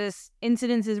cirrhosis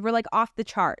incidences were like off the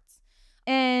charts.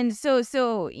 And so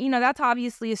that's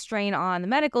obviously a strain on the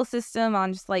medical system,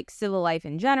 on just like civil life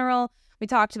in general. We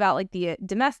talked about like the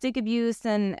domestic abuse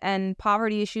and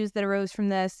poverty issues that arose from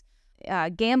this.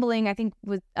 Gambling, I think,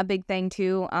 was a big thing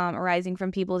too, arising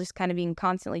from people just kind of being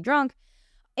constantly drunk.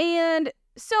 And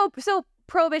so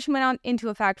Prohibition went on into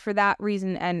effect for that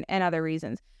reason and other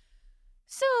reasons.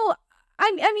 So,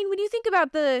 I mean, when you think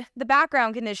about the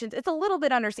background conditions, it's a little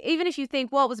bit understandable. Even if you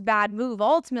think, well, it was a bad move,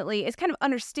 ultimately, it's kind of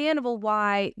understandable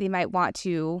why they might want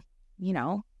to,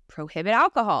 prohibit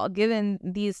alcohol, given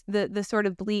the sort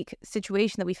of bleak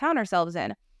situation that we found ourselves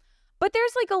in. But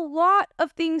there's like a lot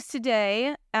of things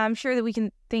today, I'm sure that we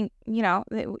can think,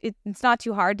 it's not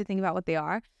too hard to think about what they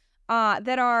are,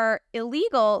 that are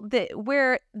illegal,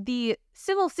 where the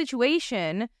civil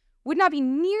situation would not be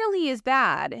nearly as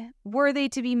bad were they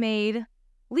to be made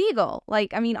legal.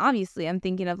 Like, I mean, obviously, I'm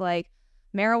thinking of like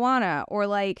marijuana or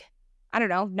like, I don't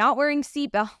know, not wearing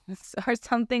seatbelts or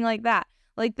something like that.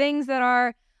 Like things that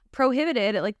are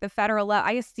prohibited at like the federal level.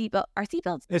 I guess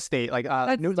seatbelts. It's state, like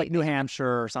New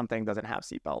Hampshire or something doesn't have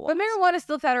seatbelt laws. But marijuana is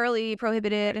still federally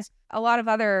prohibited. Right. A lot of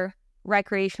other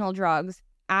recreational drugs,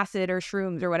 acid or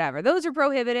shrooms or whatever, those are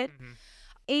prohibited.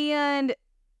 Mm-hmm.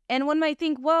 And one might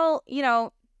think, well,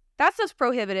 that stuff's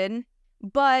prohibited,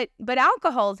 but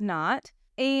alcohol's not.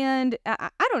 And I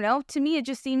don't know. To me, it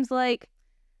just seems like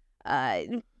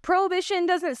Prohibition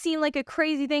doesn't seem like a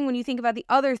crazy thing when you think about the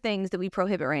other things that we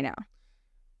prohibit right now.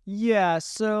 Yeah,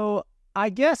 so I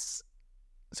guess,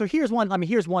 here's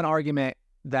one argument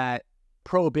that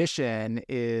Prohibition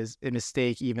is a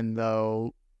mistake, even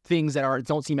though things that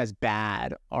don't seem as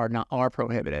bad are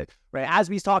prohibited, right? As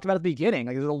we talked about at the beginning,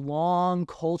 like there's a long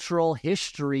cultural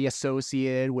history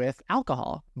associated with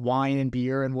alcohol, wine and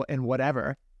beer and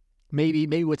whatever. Maybe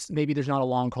there's not a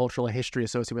long cultural history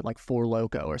associated with like Four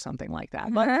Loko or something like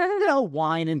that. But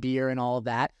wine and beer and all of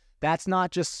that. That's not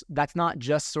just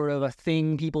sort of a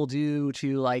thing people do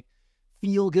to like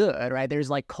feel good, right?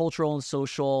 There's like cultural and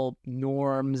social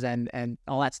norms and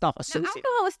all that stuff associated. Now,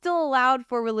 alcohol was still allowed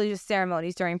for religious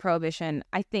ceremonies during Prohibition,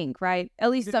 I think, right?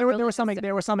 At least there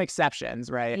were some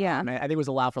exceptions, right? Yeah, I think it was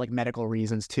allowed for like medical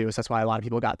reasons too. So that's why a lot of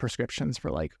people got prescriptions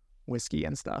for like whiskey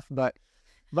and stuff. But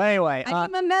anyway, I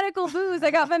need my medical booze.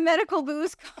 I got my medical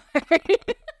booze card.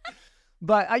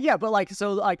 But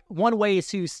one way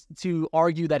to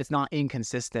argue that it's not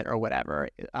inconsistent or whatever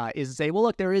is to say, well,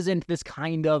 look, there isn't this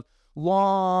kind of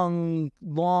long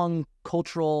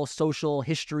cultural social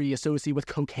history associated with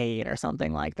cocaine or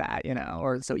something like that,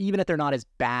 or so even if they're not as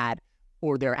bad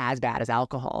or they're as bad as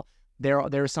alcohol,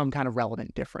 there's some kind of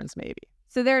relevant difference maybe.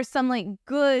 So there's some like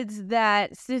goods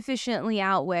that sufficiently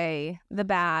outweigh the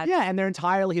bad. Yeah, and they're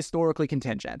entirely historically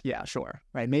contingent. Yeah, sure.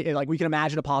 Right. Like we can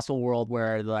imagine a possible world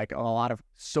where like a lot of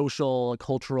social,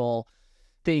 cultural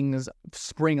things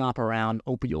spring up around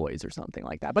opioids or something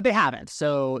like that. But they haven't.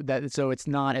 So it's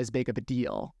not as big of a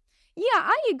deal. Yeah,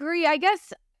 I agree. I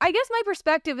guess my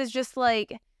perspective is just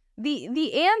like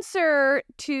the answer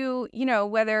to,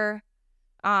 whether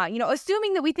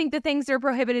assuming that we think the things that are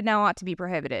prohibited now ought to be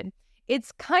prohibited.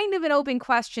 It's kind of an open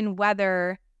question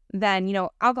whether then,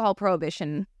 alcohol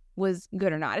prohibition was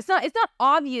good or not. It's not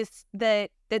obvious that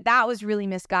was really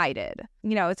misguided.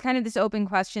 It's kind of this open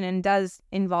question and does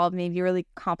involve maybe a really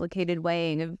complicated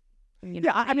weighing of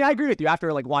Yeah, I mean, I agree with you.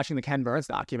 After like watching the Ken Burns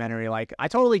documentary, like I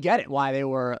totally get it why they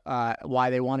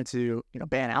wanted to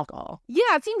ban alcohol.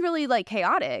 Yeah, it seemed really like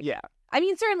chaotic. Yeah. I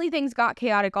mean, certainly things got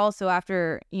chaotic also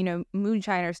after,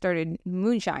 moonshiners started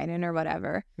moonshining or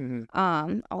whatever.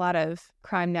 Mm-hmm. A lot of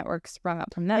crime networks sprung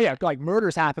up from that. Yeah, like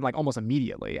murders happened like almost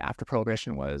immediately after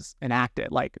Prohibition was enacted.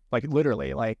 Like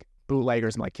literally, like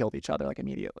bootleggers and like killed each other like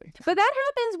immediately. But that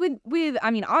happens with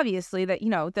I mean, obviously that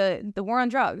the war on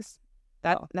drugs.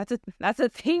 That's a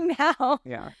thing now.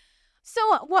 Yeah. So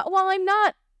while I'm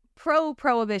not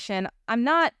pro-prohibition, I'm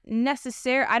not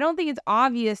I don't think it's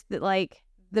obvious that like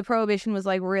the prohibition was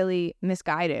like really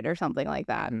misguided or something like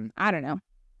that. I don't know.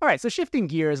 All right, so shifting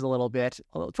gears a little bit,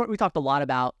 we talked a lot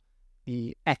about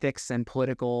the ethics and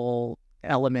political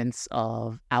elements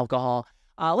of alcohol.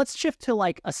 Let's shift to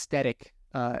like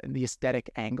the aesthetic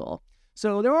angle.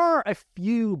 So there are a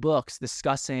few books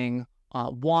discussing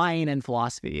wine and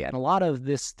philosophy, and a lot of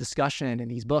this discussion in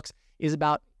these books is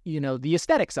about the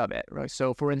aesthetics of it, right?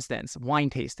 So for instance, wine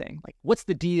tasting, like what's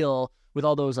the deal with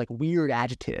all those like weird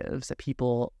adjectives that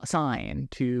people assign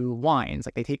to wines?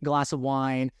 Like they take a glass of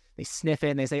wine, they sniff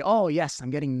it, and they say, oh yes, I'm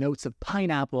getting notes of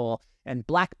pineapple and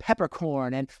black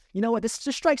peppercorn, and you know what, this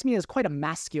just strikes me as quite a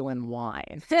masculine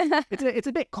wine. It's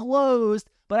a bit closed,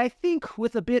 but I think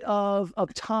with a bit of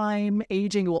time,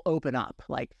 aging will open up.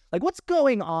 Like what's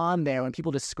going on there when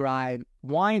people describe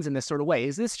wines in this sort of way?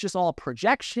 Is this just all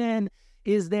projection?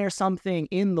 Is there something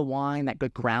in the wine that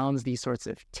grounds these sorts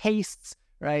of tastes,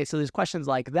 right? So there's questions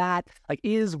like that. Like,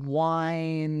 is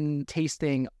wine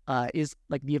tasting, is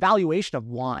like the evaluation of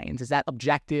wines, is that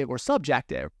objective or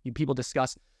subjective? People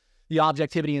discuss the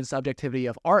objectivity and subjectivity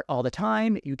of art all the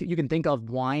time. You can think of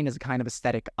wine as a kind of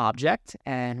aesthetic object,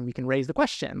 and we can raise the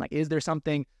question, like, is there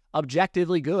something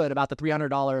objectively good about the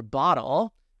 $300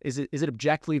 bottle? Is it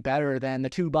objectively better than the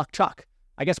 $2 Chuck?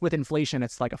 I guess with inflation,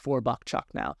 it's like a $4 Chuck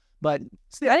now. But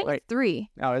still, I think it's $3.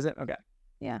 Oh, is it? Okay.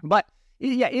 Yeah. But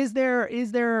yeah, is there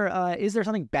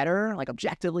something better, like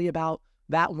objectively, about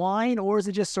that wine, or is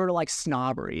it just sort of like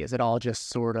snobbery? Is it all just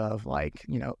sort of like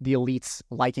the elites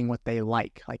liking what they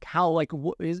like? Like how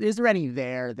is there any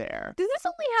there? Does this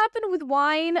only happen with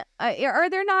wine?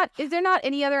 Is there not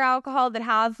any other alcohol that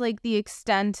has like the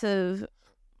extent of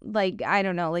like I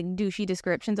don't know, like douchey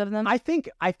descriptions of them? I think.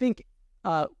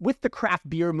 With the craft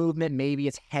beer movement, maybe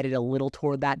it's headed a little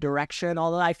toward that direction.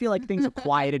 Although I feel like things have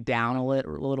quieted down a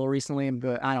little recently.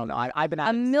 But I don't know. I've been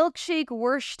at milkshake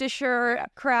Worcestershire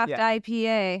craft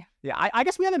IPA. Yeah, I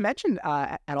guess we haven't mentioned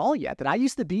at all yet that I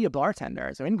used to be a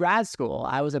bartender. So in grad school,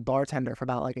 I was a bartender for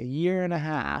about like a year and a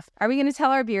half. Are we going to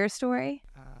tell our beer story?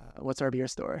 What's our beer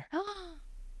story?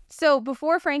 So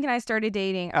before Frank and I started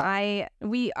dating,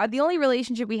 the only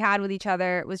relationship we had with each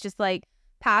other was just like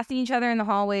passing each other in the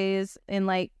hallways in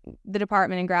like the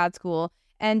department in grad school,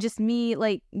 and just me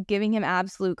like giving him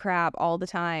absolute crap all the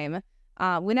time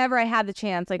whenever I had the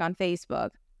chance, like on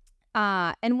Facebook.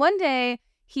 And one day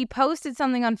he posted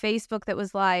something on Facebook that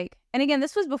was like, and again,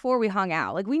 this was before we hung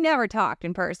out, like we never talked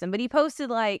in person, but he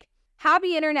posted like,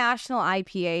 Happy International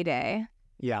IPA Day.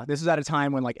 Yeah, this was at a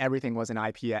time when like everything was an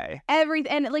IPA.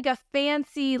 And like a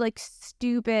fancy, like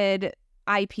stupid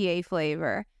IPA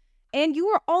flavor. And you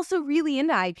were also really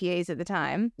into IPAs at the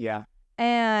time. Yeah.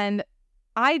 And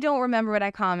I don't remember what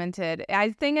I commented.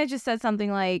 I think I just said something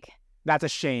like, that's a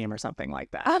shame or something like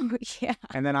that. Oh, yeah.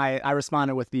 And then I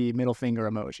responded with the middle finger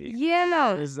emoji. Yeah,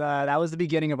 no. That was the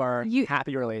beginning of our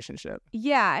happy relationship.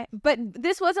 Yeah, but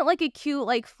this wasn't like a cute,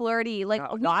 like flirty, like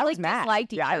no, I was mad.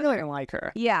 Disliked each other. I really didn't like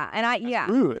her. Yeah, and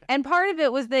That's rude. And part of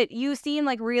it was that you seemed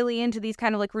like really into these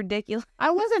kind of like ridiculous.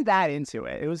 I wasn't that into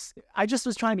it. I just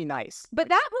was trying to be nice. But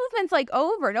that movement's like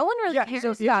over. No one really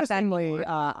cares about that anymore.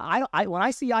 I when I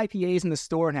see IPAs in the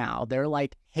store now, they're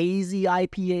like hazy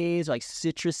IPAs, like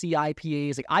citrusy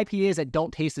IPAs, like IPAs that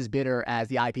don't taste as bitter as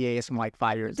the IPAs from like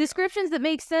 5 years ago. Descriptions that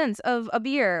make sense of a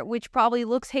beer, which probably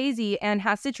looks hazy and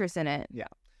has citrus in it. Yeah.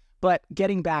 But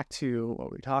getting back to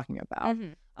what we were talking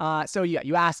about. So yeah,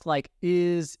 you asked like,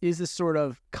 is this sort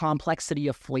of complexity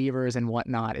of flavors and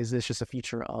whatnot, is this just a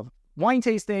feature of wine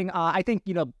tasting? I think,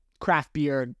 craft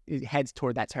beer heads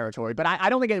toward that territory, but I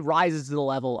don't think it rises to the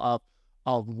level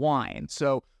of wine.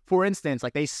 So for instance,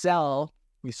 like they sell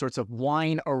these sorts of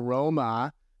wine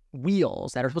aroma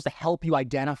wheels that are supposed to help you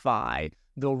identify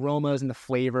the aromas and the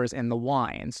flavors in the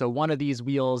wine. So one of these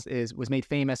wheels was made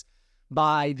famous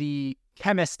by the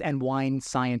chemist and wine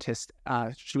scientist.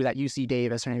 She was at UC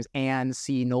Davis. Her name is Anne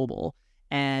C. Noble.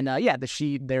 And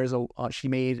she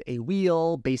made a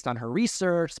wheel based on her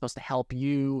research, supposed to help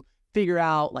you figure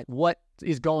out like what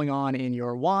is going on in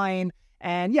your wine.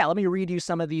 And yeah, let me read you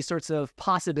some of these sorts of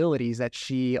possibilities that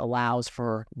she allows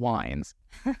for wines.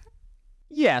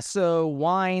 Yeah, so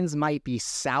wines might be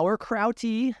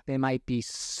sauerkrauty, they might be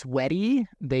sweaty,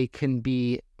 they can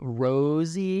be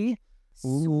rosy,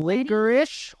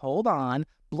 licorice, hold on,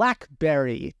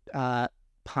 blackberry,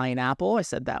 pineapple, I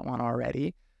said that one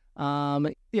already. Yeah,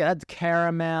 that's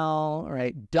caramel,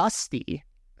 right? Dusty,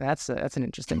 that's an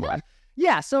interesting one.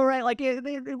 Yeah, so right, like it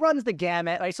runs the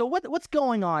gamut. Right? So what's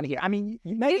going on here? I mean,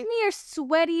 Give me your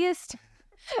sweatiest,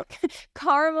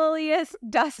 carameliest,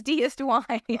 dustiest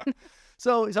wine.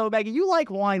 So Maggie, you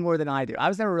like wine more than I do. I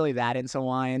was never really that into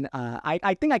wine.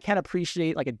 I think I can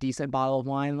appreciate like a decent bottle of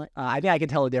wine. I think I can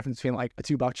tell the difference between like a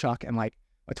 $2 chuck and like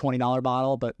a $20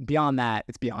 bottle, but beyond that,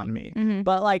 it's beyond me. Mm-hmm.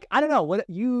 But like, I don't know, what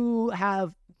you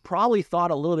have probably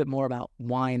thought a little bit more about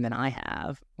wine than I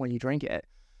have when you drink it.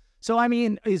 So I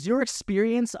mean, is your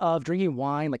experience of drinking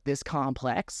wine like this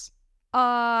complex?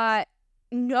 No.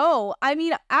 I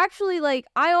mean, actually, like,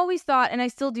 I always thought, and I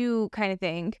still do kind of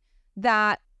think,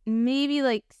 that maybe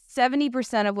like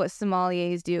 70% of what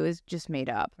sommeliers do is just made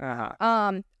up.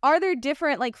 Are there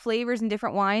different like flavors and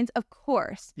different wines? Of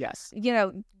course. Yes. You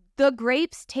know, the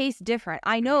grapes taste different.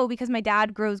 I know because my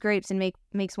dad grows grapes and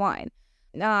makes wine.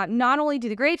 Not only do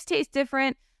the grapes taste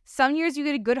different, some years you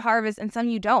get a good harvest and some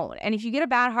you don't. And if you get a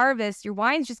bad harvest, your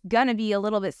wine's just gonna be a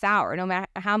little bit sour, no matter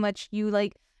how much you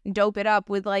like dope it up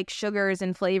with like sugars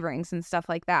and flavorings and stuff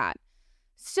like that.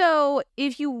 So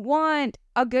if you want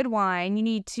a good wine, you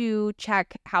need to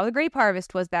check how the grape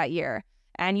harvest was that year.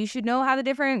 And you should know how the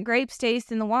different grapes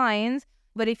taste in the wines.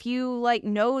 But if you like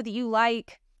know that you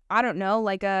like, I don't know,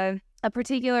 like a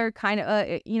particular kind of,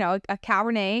 a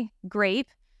Cabernet grape,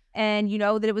 and you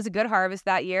know that it was a good harvest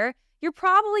that year, you're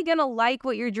probably going to like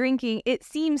what you're drinking. It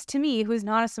seems to me, who's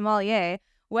not a sommelier,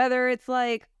 whether it's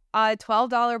like a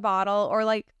 $12 bottle or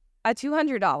like a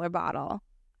 $200 bottle.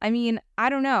 I mean, I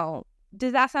don't know.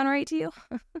 Does that sound right to you?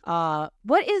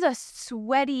 What does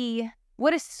sweaty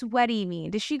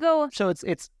mean? Does she go?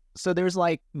 So there's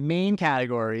like main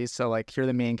categories. So like here are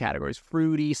the main categories: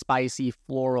 fruity, spicy,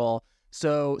 floral.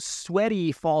 So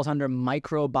sweaty falls under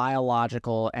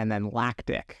microbiological and then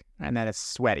lactic, and then it's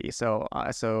sweaty. So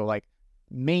like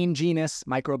main genus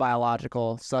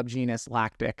microbiological, subgenus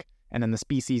lactic, and then the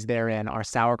species therein are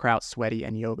sauerkraut, sweaty,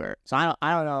 and yogurt. So I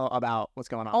don't know about what's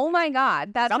going on. Oh my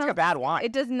God, that sounds like a bad wine.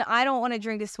 It doesn't. I don't want to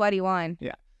drink a sweaty wine.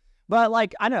 Yeah, but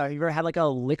like I don't know. Have you ever had like a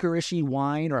licoricey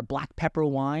wine or a black pepper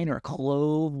wine or a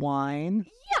clove wine?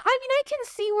 Yeah, I mean I can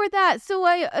see where that. So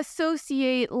I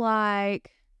associate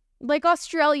like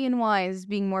Australian wines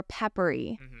being more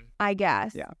peppery, I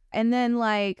guess. Yeah. And then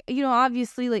like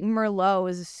obviously like Merlot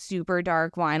is a super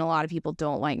dark wine. A lot of people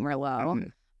don't like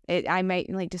Merlot. I might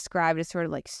like describe it as sort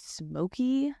of like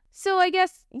smoky. So I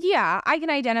guess, yeah, I can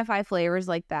identify flavors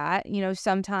like that.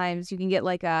 Sometimes you can get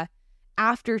like a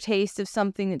aftertaste of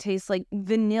something that tastes like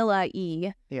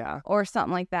vanilla-y. Yeah. Or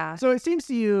something like that. So it seems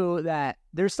to you that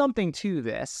there's something to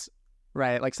this,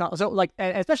 right? Like so like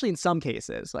especially in some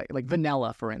cases, like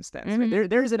vanilla, for instance. Right?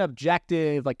 There's an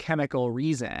objective like chemical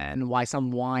reason why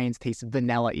some wines taste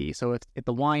vanilla-y. So if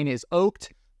the wine is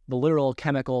oaked, the literal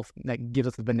chemical that gives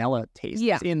us the vanilla taste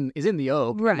is in the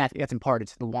oak, right, and that's imparted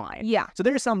to the wine. Yeah. So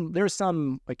there's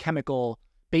some like chemical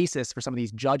basis for some of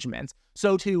these judgments.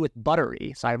 So too with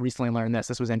buttery. So I recently learned this.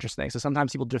 This was interesting. So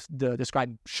sometimes people just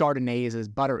describe Chardonnays as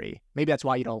buttery. Maybe that's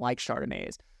why you don't like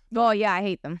Chardonnays. Oh yeah, I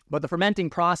hate them. But the fermenting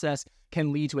process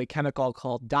can lead to a chemical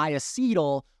called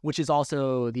diacetyl, which is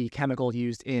also the chemical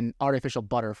used in artificial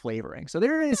butter flavoring. So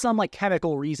there is some like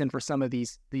chemical reason for some of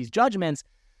these judgments.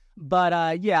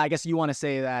 But yeah, I guess you want to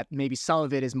say that maybe some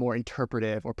of it is more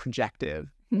interpretive or projective.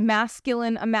 A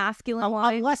masculine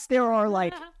wine. Unless there are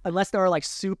like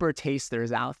super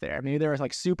tasters out there. Maybe there are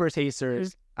like super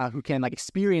tasters who can like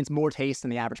experience more taste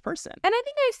than the average person. And I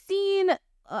think I've seen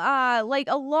like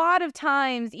a lot of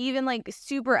times, even like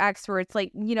super experts,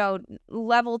 like,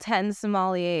 level 10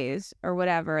 sommeliers or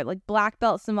whatever, like black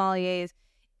belt sommeliers,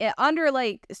 under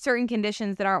like certain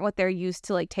conditions that aren't what they're used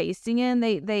to like tasting in,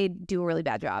 they do a really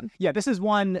bad job. Yeah, this is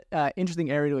one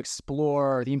interesting area to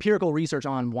explore the empirical research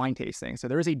on wine tasting. So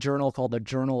there is a journal called the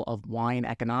Journal of Wine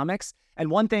Economics.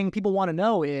 And one thing people want to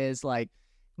know is like,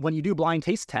 when you do blind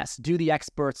taste tests, do the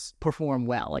experts perform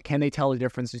well? Like, can they tell the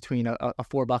difference between a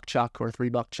 $4 chuck or a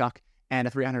 $3 chuck and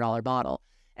a $300 bottle?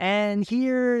 And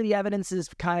here, the evidence is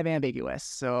kind of ambiguous.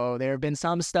 So there have been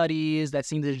some studies that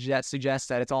seem to suggest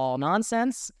that it's all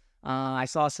nonsense. I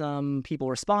saw some people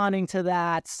responding to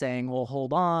that, saying, well,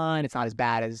 hold on, it's not as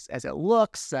bad as it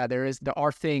looks. There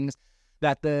are things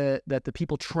that the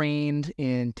people trained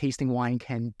in tasting wine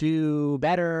can do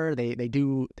better. They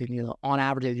do on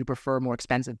average, they do prefer more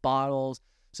expensive bottles.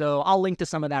 So I'll link to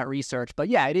some of that research. But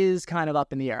yeah, it is kind of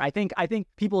up in the air. I think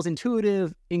people's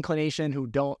intuitive inclination who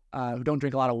don't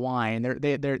drink a lot of wine,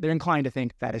 they're inclined to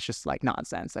think that it's just like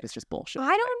nonsense, that it's just bullshit.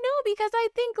 I don't know, because I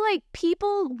think like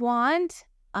people want,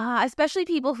 especially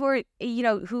people who are,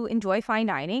 who enjoy fine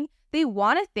dining, they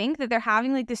want to think that they're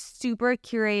having like this super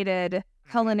curated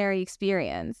culinary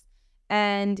experience.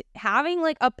 And having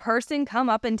like a person come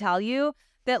up and tell you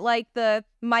that like the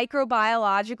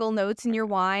microbiological notes in your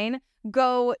wine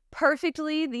go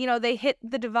perfectly, they hit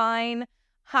the divine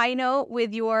high note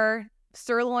with your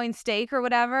sirloin steak or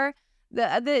whatever.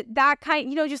 That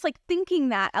kind, just like thinking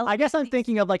that. I guess I'm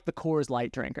thinking of like the Coors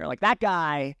Light drinker. Like that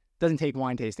guy doesn't take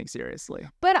wine tasting seriously.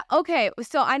 But okay,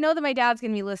 so I know that my dad's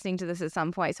gonna be listening to this at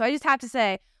some point. So I just have to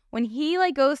say, when he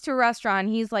like goes to a restaurant,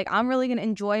 he's like, I'm really gonna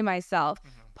enjoy myself.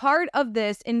 Part of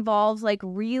this involves like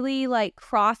really like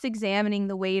cross-examining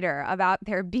the waiter about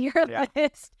their beer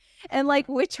list and like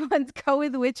which ones go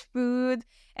with which foods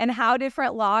and how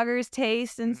different lagers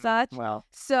taste and such. Well,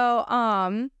 so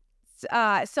so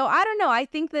I don't know. I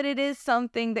think that it is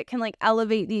something that can like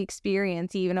elevate the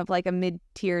experience even of like a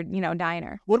mid-tiered,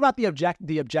 diner. what about the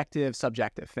objective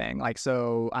subjective thing? Like,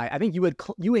 so I think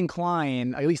you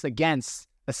incline at least against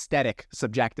aesthetic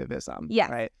subjectivism.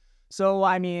 Yeah. Right. So,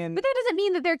 I mean... But that doesn't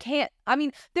mean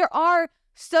that there are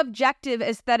subjective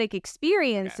aesthetic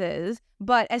experiences,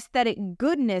 but aesthetic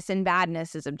goodness and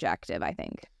badness is objective, I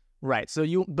think. Right.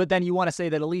 So but then you want to say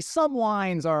that at least some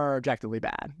wines are objectively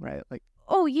bad, right? Like...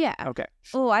 Oh, yeah. Okay.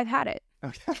 Oh, I've had it.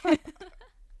 Okay.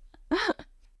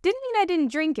 Didn't mean I didn't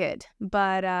drink it,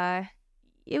 but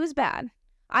it was bad.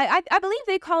 I believe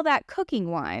they call that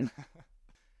cooking wine.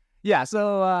 Yeah,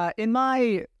 so in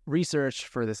my research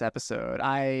for this episode,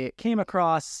 I came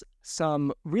across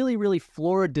some really, really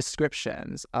florid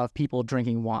descriptions of people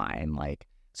drinking wine. Like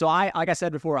I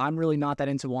said before, I'm really not that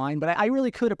into wine, but I really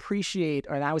could appreciate,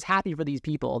 and I was happy for these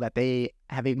people that they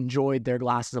have enjoyed their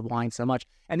glasses of wine so much.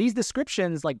 And these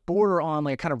descriptions like border on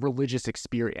like a kind of religious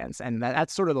experience, and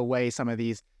that's sort of the way some of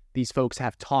these folks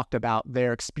have talked about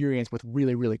their experience with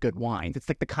really, really good wines. It's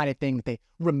like the kind of thing that they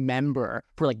remember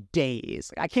for like days.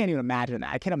 Like, I can't even imagine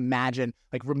that. I can't imagine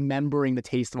like remembering the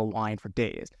taste of a wine for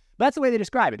days. But that's the way they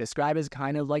describe it. Describe it as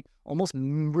kind of like almost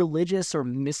religious or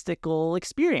mystical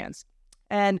experience.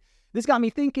 And this got me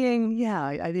thinking,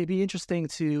 yeah, it'd be interesting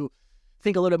to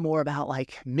think a little bit more about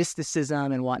like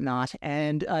mysticism and whatnot.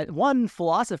 And one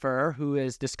philosopher who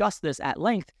has discussed this at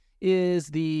length is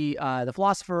the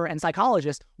philosopher and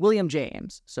psychologist William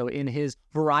James. So in his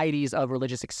Varieties of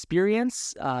Religious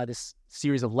Experience, this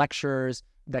series of lectures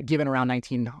that given around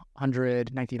 1900,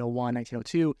 1901,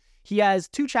 1902, he has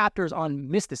 2 chapters on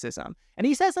mysticism. And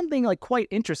he says something like quite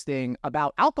interesting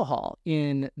about alcohol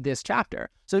in this chapter.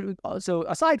 So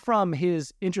aside from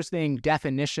his interesting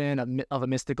definition of a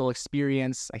mystical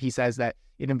experience, he says that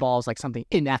it involves like something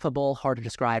ineffable, hard to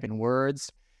describe in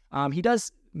words. He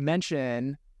does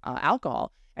mention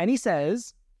alcohol. And he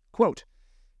says, quote,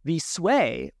 "The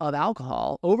sway of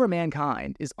alcohol over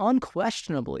mankind is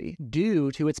unquestionably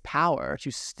due to its power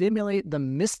to stimulate the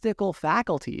mystical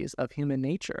faculties of human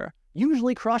nature,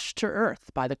 usually crushed to earth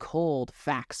by the cold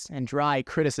facts and dry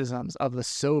criticisms of the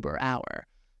sober hour.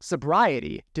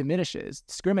 Sobriety diminishes,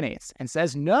 discriminates, and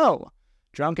says no.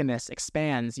 Drunkenness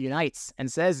expands, unites,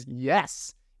 and says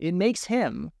yes. It makes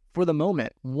him, for the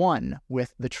moment, one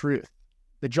with the truth.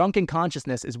 The drunken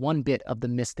consciousness is one bit of the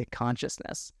mystic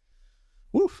consciousness."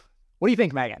 Woof. What do you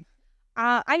think, Megan?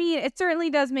 It certainly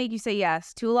does make you say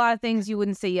yes to a lot of things you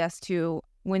wouldn't say yes to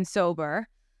when sober.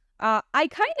 I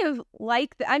kind of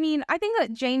like, I think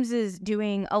that James is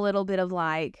doing a little bit of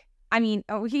like, he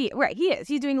is.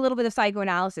 He's doing a little bit of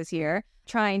psychoanalysis here,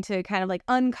 trying to kind of like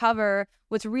uncover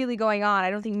what's really going on. I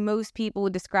don't think most people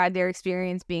would describe their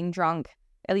experience being drunk,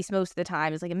 at least most of the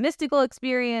time, as like a mystical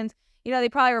experience. They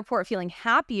probably report feeling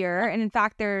happier. And in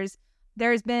fact, there's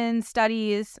been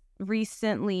studies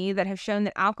recently that have shown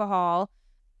that alcohol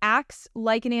acts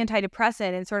like an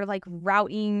antidepressant and sort of like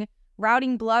routing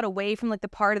blood away from like the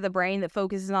part of the brain that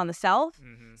focuses on the self.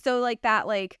 Mm-hmm. So like that,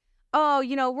 like, oh,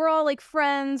 we're all like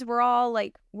friends. We're all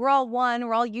one.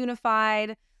 We're all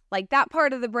unified. Like that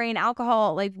part of the brain,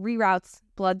 alcohol like reroutes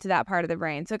blood to that part of the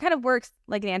brain. So it kind of works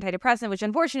like an antidepressant, which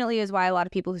unfortunately is why a lot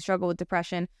of people who struggle with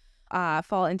depression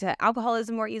fall into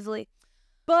alcoholism more easily.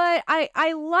 But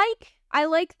I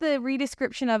like the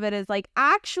redescription of it as like,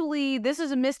 actually, this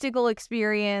is a mystical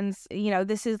experience.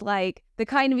 This is like the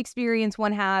kind of experience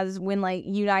one has when like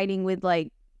uniting with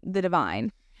like the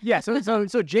divine. Yeah,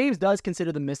 so James does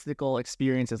consider the mystical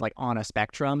experience as like on a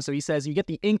spectrum. So he says you get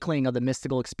the inkling of the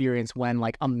mystical experience when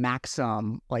like a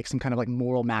maxim, like some kind of like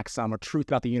moral maxim or truth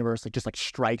about the universe, like just like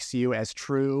strikes you as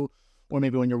true. or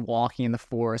maybe when you're walking in the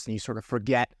forest and you sort of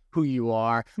forget who you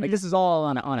are. Like this is all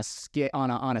on a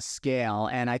scale,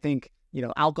 and I think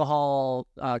alcohol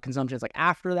consumption is like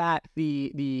after that.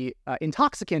 The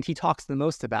intoxicant he talks the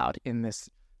most about in this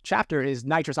chapter is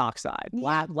nitrous oxide,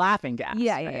 laughing gas.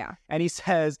 Yeah. And he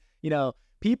says, the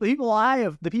people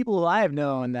who I have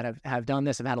known that have done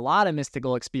this have had a lot of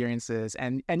mystical experiences,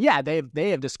 and yeah, they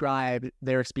have described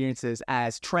their experiences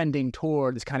as trending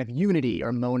toward this kind of unity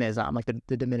or monism, like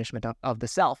the diminishment of the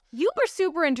self. You were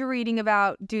super into reading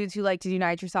about dudes who like to do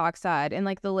nitrous oxide in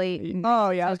like the late. Oh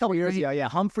yeah, it was a couple years ago. Yeah,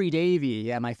 Humphrey Davy.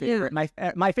 Yeah, my favorite,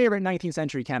 my favorite 19th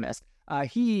century chemist.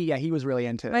 He was really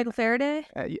into Michael Faraday.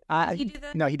 Did he do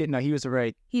that? No, he didn't. No, he was a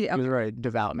very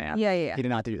devout man. Yeah. He did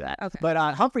not do that. Okay. But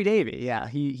Humphrey Davy, yeah,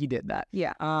 he did that.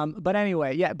 Yeah. But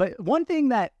anyway, yeah. But one thing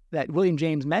that William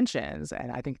James mentions,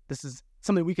 and I think this is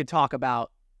something we could talk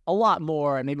about a lot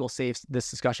more, and maybe we'll save this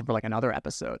discussion for like another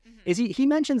episode, is he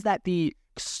mentions that the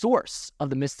source of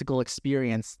the mystical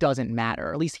experience doesn't matter.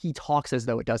 Or at least he talks as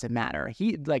though it doesn't matter.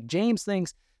 James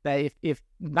thinks that if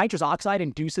nitrous oxide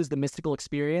induces the mystical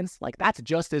experience, like that's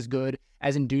just as good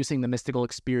as inducing the mystical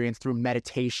experience through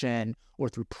meditation or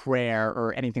through prayer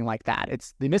or anything like that.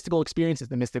 It's the mystical experience is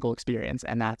the mystical experience,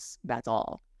 and that's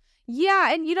all.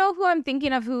 Yeah, and you know who I'm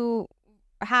thinking of who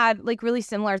had like really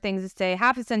similar things to say.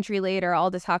 Half a century later,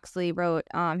 Aldous Huxley wrote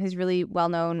his really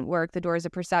well-known work, The Doors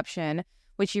of Perception,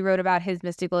 which he wrote about his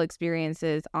mystical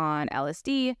experiences on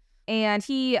LSD. And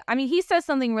he says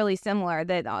something really similar,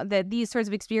 that these sorts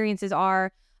of experiences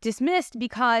are dismissed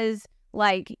because,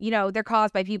 like, they're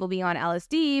caused by people being on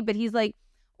LSD. But he's like,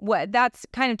 that's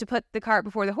kind of to put the cart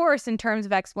before the horse in terms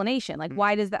of explanation. Like,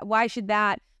 why should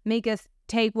that make us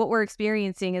take what we're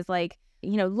experiencing as like,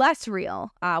 less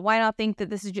real? Why not think that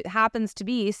this happens to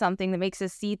be something that makes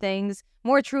us see things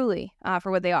more truly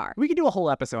for what they are? We could do a whole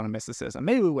episode on mysticism.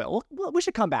 Maybe we will. We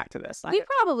should come back to this. We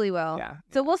probably will. Yeah.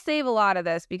 So we'll save a lot of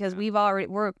this because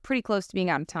we're pretty close to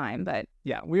being out of time. But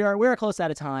yeah, we're close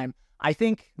out of time. I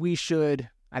think we should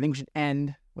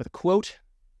end with a quote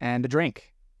and a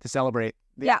drink to celebrate.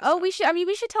 We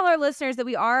should tell our listeners that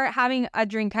we are having a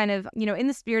drink kind of, in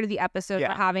the spirit of the episode.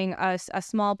 We're having a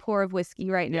small pour of whiskey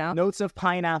right now. Notes of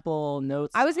pineapple,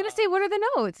 notes. I was going to say, what are the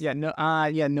notes?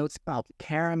 Notes about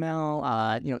caramel,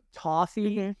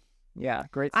 toffee. Mm-hmm. Yeah,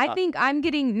 great stuff. I think I'm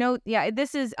getting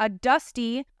this is a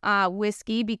dusty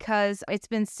whiskey because it's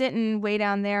been sitting way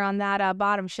down there on that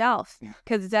bottom shelf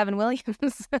because it's Evan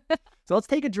Williams. So let's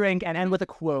take a drink and end with a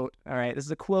quote. All right, this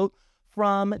is a quote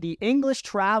from the English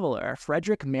traveler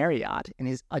Frederick Marryat in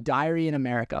his A Diary in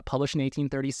America, published in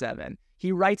 1837.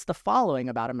 He writes the following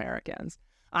about Americans.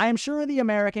 I am sure the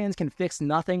Americans can fix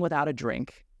nothing without a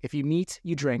drink. If you meet,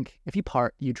 you drink. If you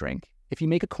part, you drink. If you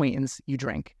make acquaintance, you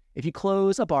drink. If you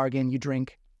close a bargain, you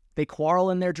drink. They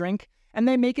quarrel in their drink, and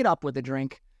they make it up with the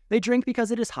drink. They drink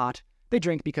because it is hot. They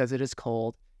drink because it is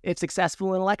cold. If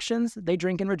successful in elections, they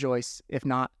drink and rejoice. If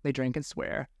not, they drink and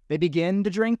swear. They begin to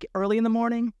drink early in the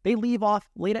morning. They leave off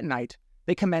late at night.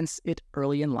 They commence it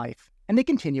early in life. And they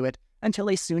continue it until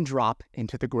they soon drop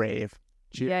into the grave.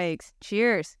 Cheers. Yikes.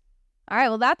 Cheers. All right,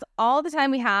 well, that's all the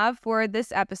time we have for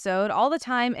this episode, all the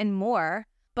time and more.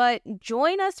 But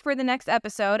join us for the next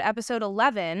episode, episode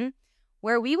 11,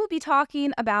 where we will be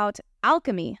talking about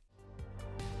alchemy.